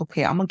 It's like,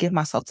 okay, I'm going to give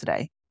myself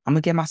today. I'm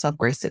going to give myself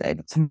grace today.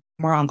 But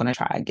tomorrow I'm going to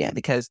try again,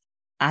 because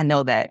I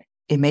know that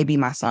it may be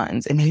my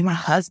sons, it may be my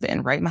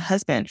husband, right? My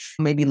husband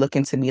may be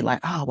looking to me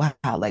like, oh,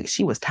 wow, like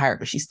she was tired,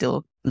 but she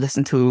still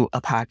listened to a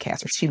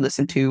podcast, or she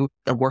listened to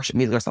the worship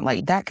music or something.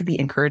 Like that could be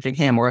encouraging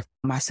him. Or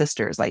my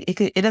sisters, like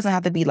it doesn't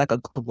have to be like a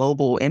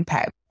global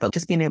impact, but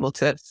just being able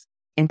to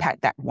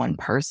impact that one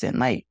person,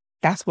 like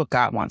that's what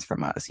God wants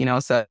from us,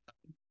 So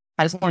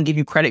I just want to give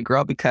you credit,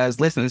 girl, because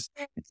listen,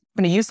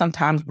 to you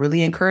sometimes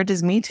really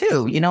encourages me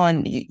too,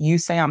 and you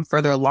say I'm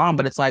further along,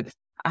 but it's like,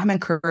 I'm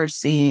encouraged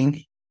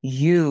seeing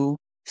you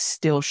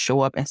still show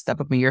up and step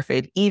up in your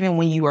faith, even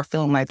when you are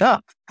feeling like, oh,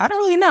 I don't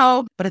really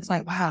know. But it's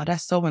like, wow,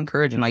 that's so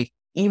encouraging. Like,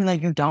 even though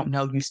you don't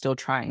know, you're still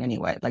trying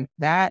anyway. Like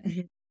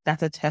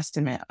that's a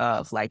testament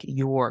of like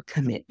your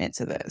commitment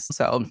to this.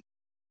 So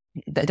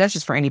that's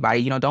just for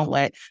anybody, don't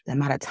let the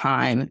amount of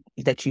time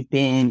that you've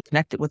been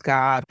connected with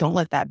God, don't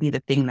let that be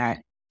the thing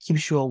that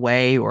keeps you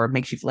away or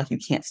makes you feel like you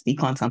can't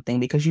speak on something,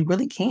 because you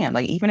really can.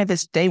 Like, even if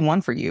it's day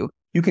one for you,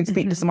 you can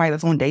speak to somebody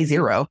that's on day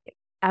zero.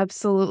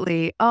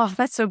 Absolutely. Oh,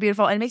 that's so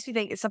beautiful. And it makes me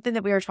think something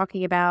that we were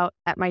talking about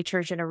at my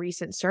church in a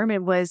recent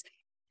sermon was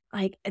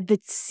like the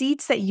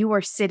seats that you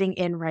are sitting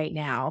in right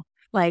now.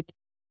 Like,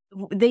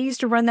 they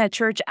used to run that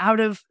church out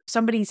of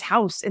somebody's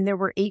house and there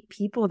were 8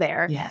 people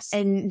there. Yes.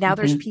 And now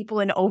there's people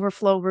in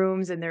overflow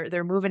rooms, and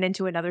they're moving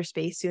into another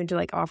space soon to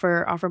like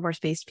offer more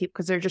space to people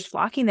because they're just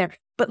flocking there.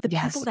 But the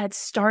people that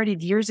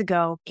started years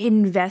ago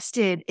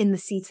invested in the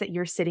seats that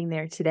you're sitting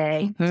there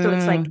today. So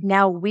it's like,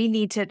 now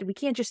we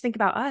can't just think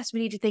about us.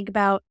 We need to think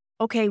about,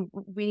 okay,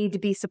 we need to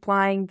be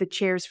supplying the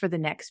chairs for the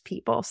next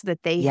people so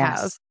that they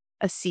have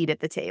a seat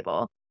at the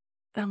table.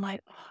 And I'm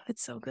like, oh,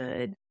 it's so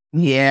good.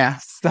 Yeah,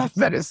 stuff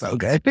that is so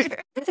good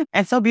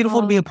and so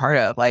beautiful to be a part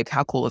of. Like,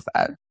 how cool is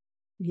that?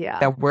 Yeah,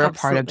 that we're a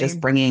part of just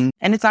bringing,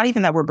 and it's not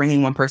even that we're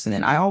bringing one person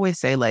in. I always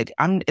say, like,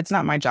 it's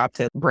not my job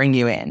to bring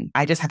you in.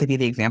 I just have to be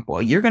the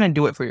example. You're going to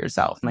do it for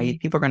yourself. Like,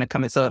 people are going to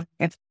come in. So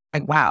it's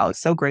like, wow, it's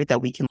so great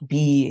that we can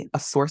be a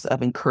source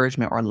of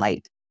encouragement or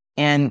light.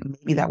 And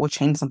maybe that will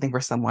change something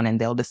for someone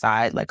and they'll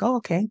decide like, oh,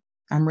 okay,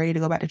 I'm ready to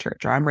go back to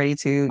church, or I'm ready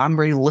to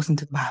listen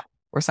to the Bible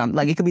or something.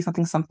 Like, it could be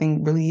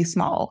something really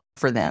small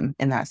for them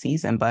in that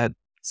season, but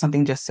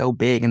something just so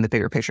big in the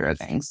bigger picture of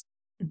things.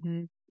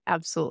 Mm-hmm.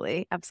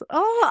 Absolutely. Absolutely.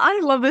 Oh, I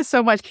love this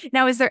so much.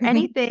 Now, is there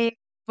anything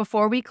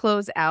before we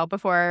close out,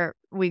 before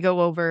we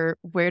go over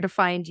where to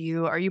find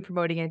you? Are you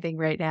promoting anything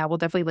right now? We'll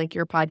definitely link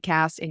your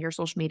podcast and your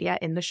social media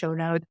in the show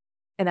notes.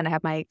 And then I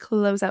have my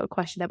closeout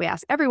question that we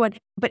ask everyone.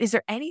 But is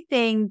there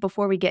anything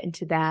before we get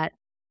into that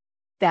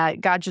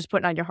God's just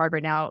putting on your heart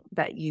right now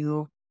that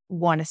you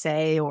want to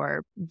say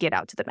or get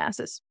out to the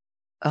masses?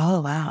 Oh,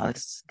 wow.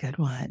 That's a good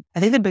one. I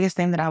think the biggest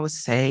thing that I would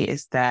say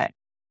is that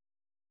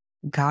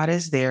God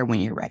is there when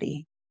you're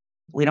ready.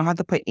 We don't have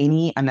to put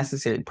any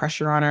unnecessary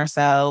pressure on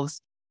ourselves.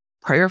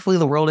 Prayerfully,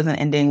 the world isn't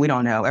ending. We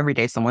don't know. Every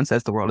day someone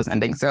says the world is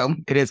ending. So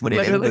it is what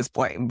it is at this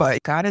point.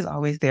 But God is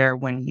always there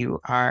when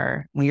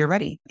you're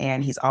ready.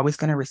 And he's always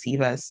going to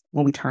receive us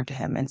when we turn to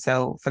him. And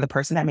so for the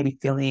person that may be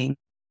feeling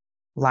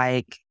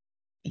like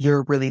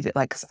you're really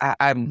like, 'cause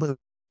I was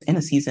in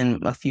a season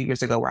a few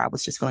years ago where I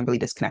was just feeling really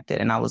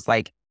disconnected. And I was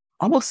like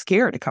almost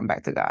scared to come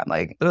back to God.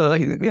 Like, oh,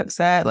 he's gonna be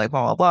upset, like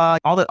blah, blah,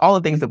 blah. All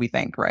the things that we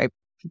think, right?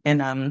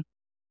 And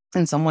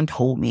someone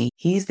told me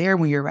he's there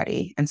when you're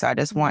ready. And so I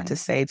just want to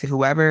say to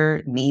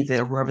whoever needs it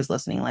or whoever's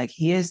listening, like,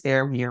 he is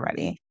there when you're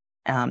ready.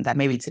 That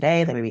may be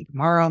today, that may be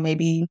tomorrow,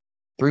 maybe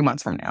 3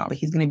 months from now, but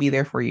he's going to be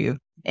there for you.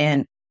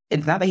 And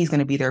it's not that he's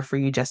going to be there for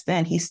you just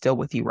then. He's still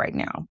with you right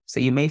now. So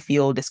you may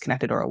feel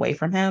disconnected or away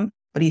from him,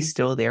 but he's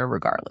still there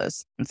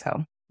regardless. And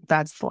so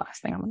that's the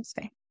last thing I'm going to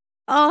say.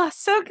 Oh,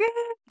 so good.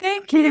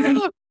 Thank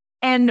you.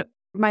 And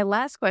my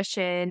last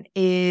question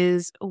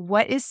is,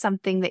 what is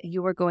something that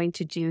you are going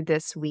to do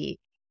this week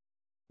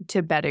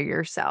to better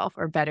yourself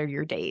or better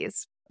your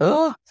days?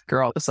 Oh,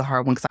 girl, it's a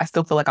hard one because I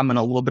still feel like I'm in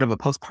a little bit of a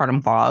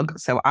postpartum fog.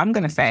 So I'm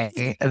going to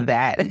say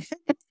that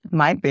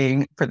my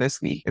thing for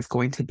this week is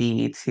going to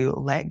be to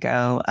let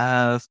go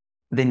of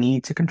the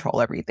need to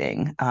control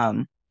everything.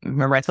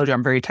 Remember, I told you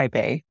I'm very type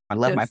A. I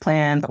love my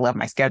plans. I love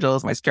my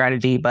schedules, my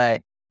strategy.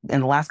 But in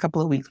the last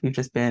couple of weeks, we've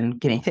just been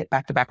getting hit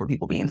back to back with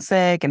people being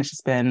sick. And it's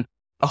just been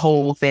a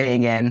whole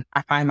thing. And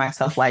I find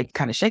myself like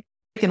kind of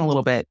shaking a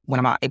little bit when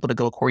I'm not able to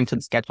go according to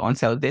the schedule. And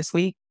so this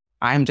week,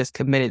 I'm just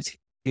committed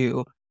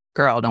to,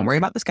 girl, don't worry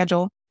about the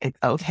schedule. It's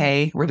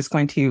okay. We're just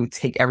going to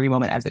take every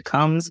moment as it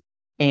comes.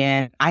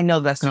 And I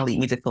know that's going to lead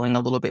me to feeling a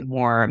little bit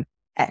more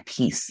at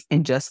peace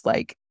and just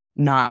like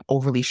not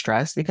overly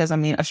stressed. Because I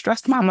mean, a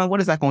stressed mama, what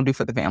is that going to do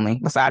for the family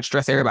besides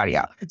stress everybody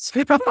out?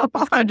 100%.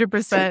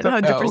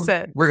 100%.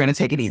 So we're going to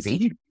take it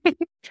easy.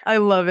 I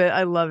love it.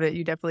 I love it.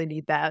 You definitely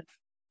need that.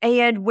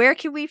 And where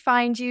can we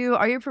find you?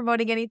 Are you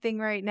promoting anything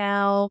right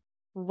now?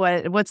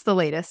 What's the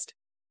latest?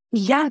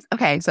 Yes.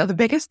 Okay. So the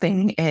biggest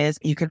thing is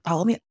you can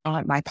follow me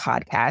on my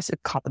podcast.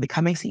 It's called the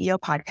Becoming CEO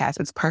Podcast.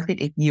 It's perfect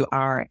if you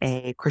are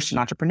a Christian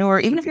entrepreneur.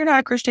 Even if you're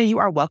not a Christian, you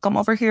are welcome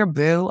over here,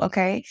 boo.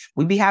 Okay.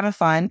 We'd be having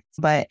fun,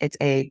 but it's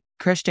a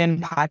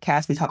Christian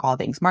podcast. We talk all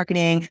things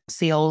marketing,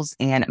 sales,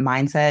 and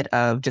mindset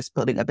of just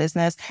building a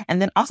business. And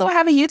then also I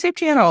have a YouTube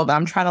channel that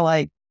I'm trying to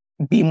like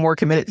be more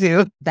committed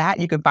to.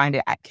 That you can find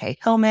it at K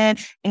Hillman.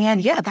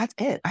 And yeah, that's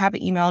it. I have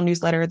an email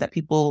newsletter that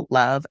people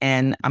love.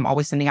 And I'm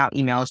always sending out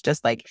emails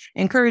just like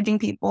encouraging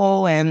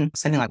people and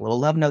sending like little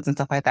love notes and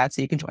stuff like that.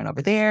 So you can join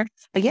over there.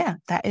 But yeah,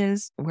 that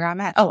is where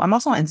I'm at. Oh, I'm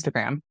also on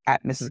Instagram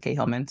at Mrs. K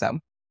Hillman. So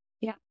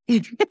yeah.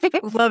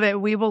 Love it.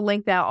 We will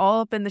link that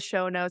all up in the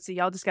show notes. So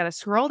y'all just got to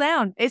scroll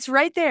down. It's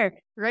right there,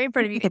 right in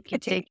front of you. If you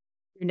take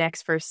your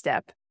next first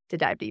step to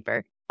dive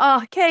deeper.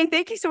 Oh, Kay,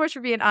 thank you so much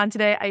for being on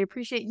today. I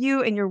appreciate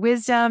you and your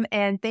wisdom.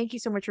 And thank you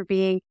so much for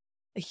being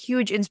a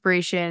huge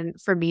inspiration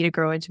for me to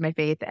grow into my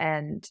faith.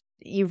 And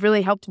you've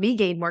really helped me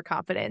gain more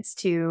confidence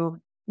to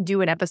do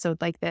an episode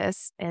like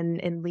this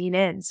and lean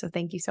in. So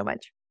thank you so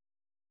much.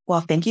 Well,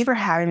 thank you for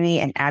having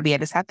me. And Abby, I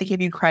just have to give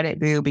you credit,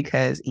 boo,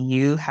 because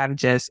you have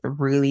just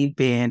really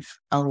been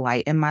a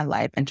light in my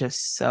life and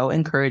just so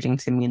encouraging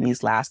to me in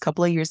these last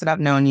couple of years that I've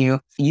known you.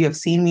 You have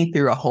seen me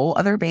through a whole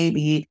other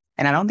baby.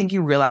 And I don't think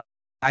you realize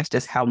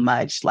just how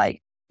much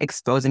like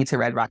exposing me to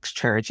Red Rocks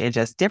Church and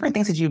just different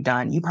things that you've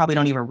done. You probably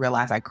don't even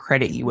realize I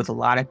credit you with a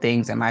lot of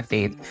things in my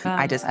faith.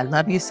 I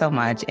love you so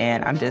much.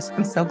 And I'm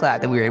so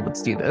glad that we were able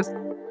to do this.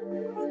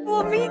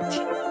 Well, me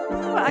too.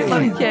 I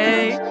love you,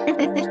 Kay.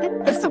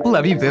 I still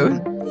love you,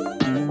 boo.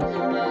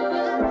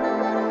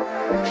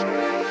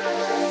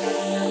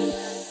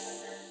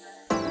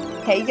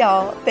 Hey,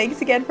 y'all.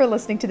 Thanks again for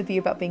listening to the Be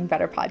About Being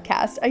Better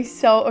podcast. I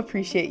so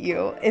appreciate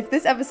you. If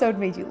this episode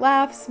made you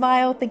laugh,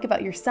 smile, think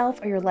about yourself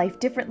or your life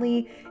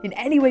differently, in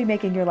any way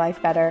making your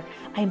life better,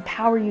 I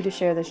empower you to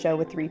share the show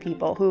with 3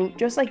 people who,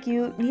 just like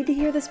you, need to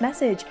hear this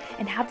message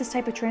and have this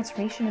type of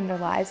transformation in their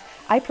lives.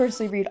 I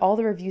personally read all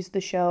the reviews of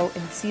the show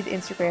and see the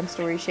Instagram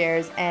story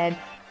shares, and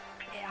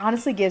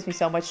honestly gives me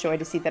so much joy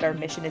to see that our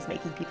mission is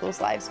making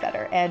people's lives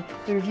better. And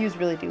the reviews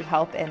really do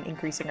help in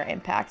increasing our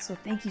impact. So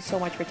thank you so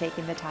much for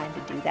taking the time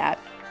to do that.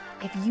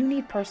 If you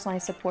need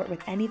personalized support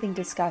with anything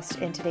discussed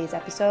in today's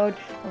episode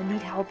or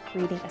need help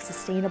creating a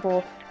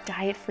sustainable,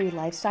 diet-free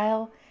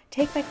lifestyle,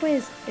 take my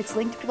quiz. It's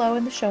linked below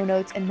in the show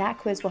notes, and that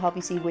quiz will help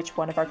you see which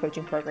one of our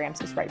coaching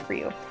programs is right for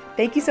you.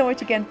 Thank you so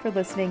much again for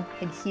listening,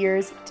 and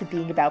here's to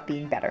being about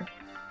being better.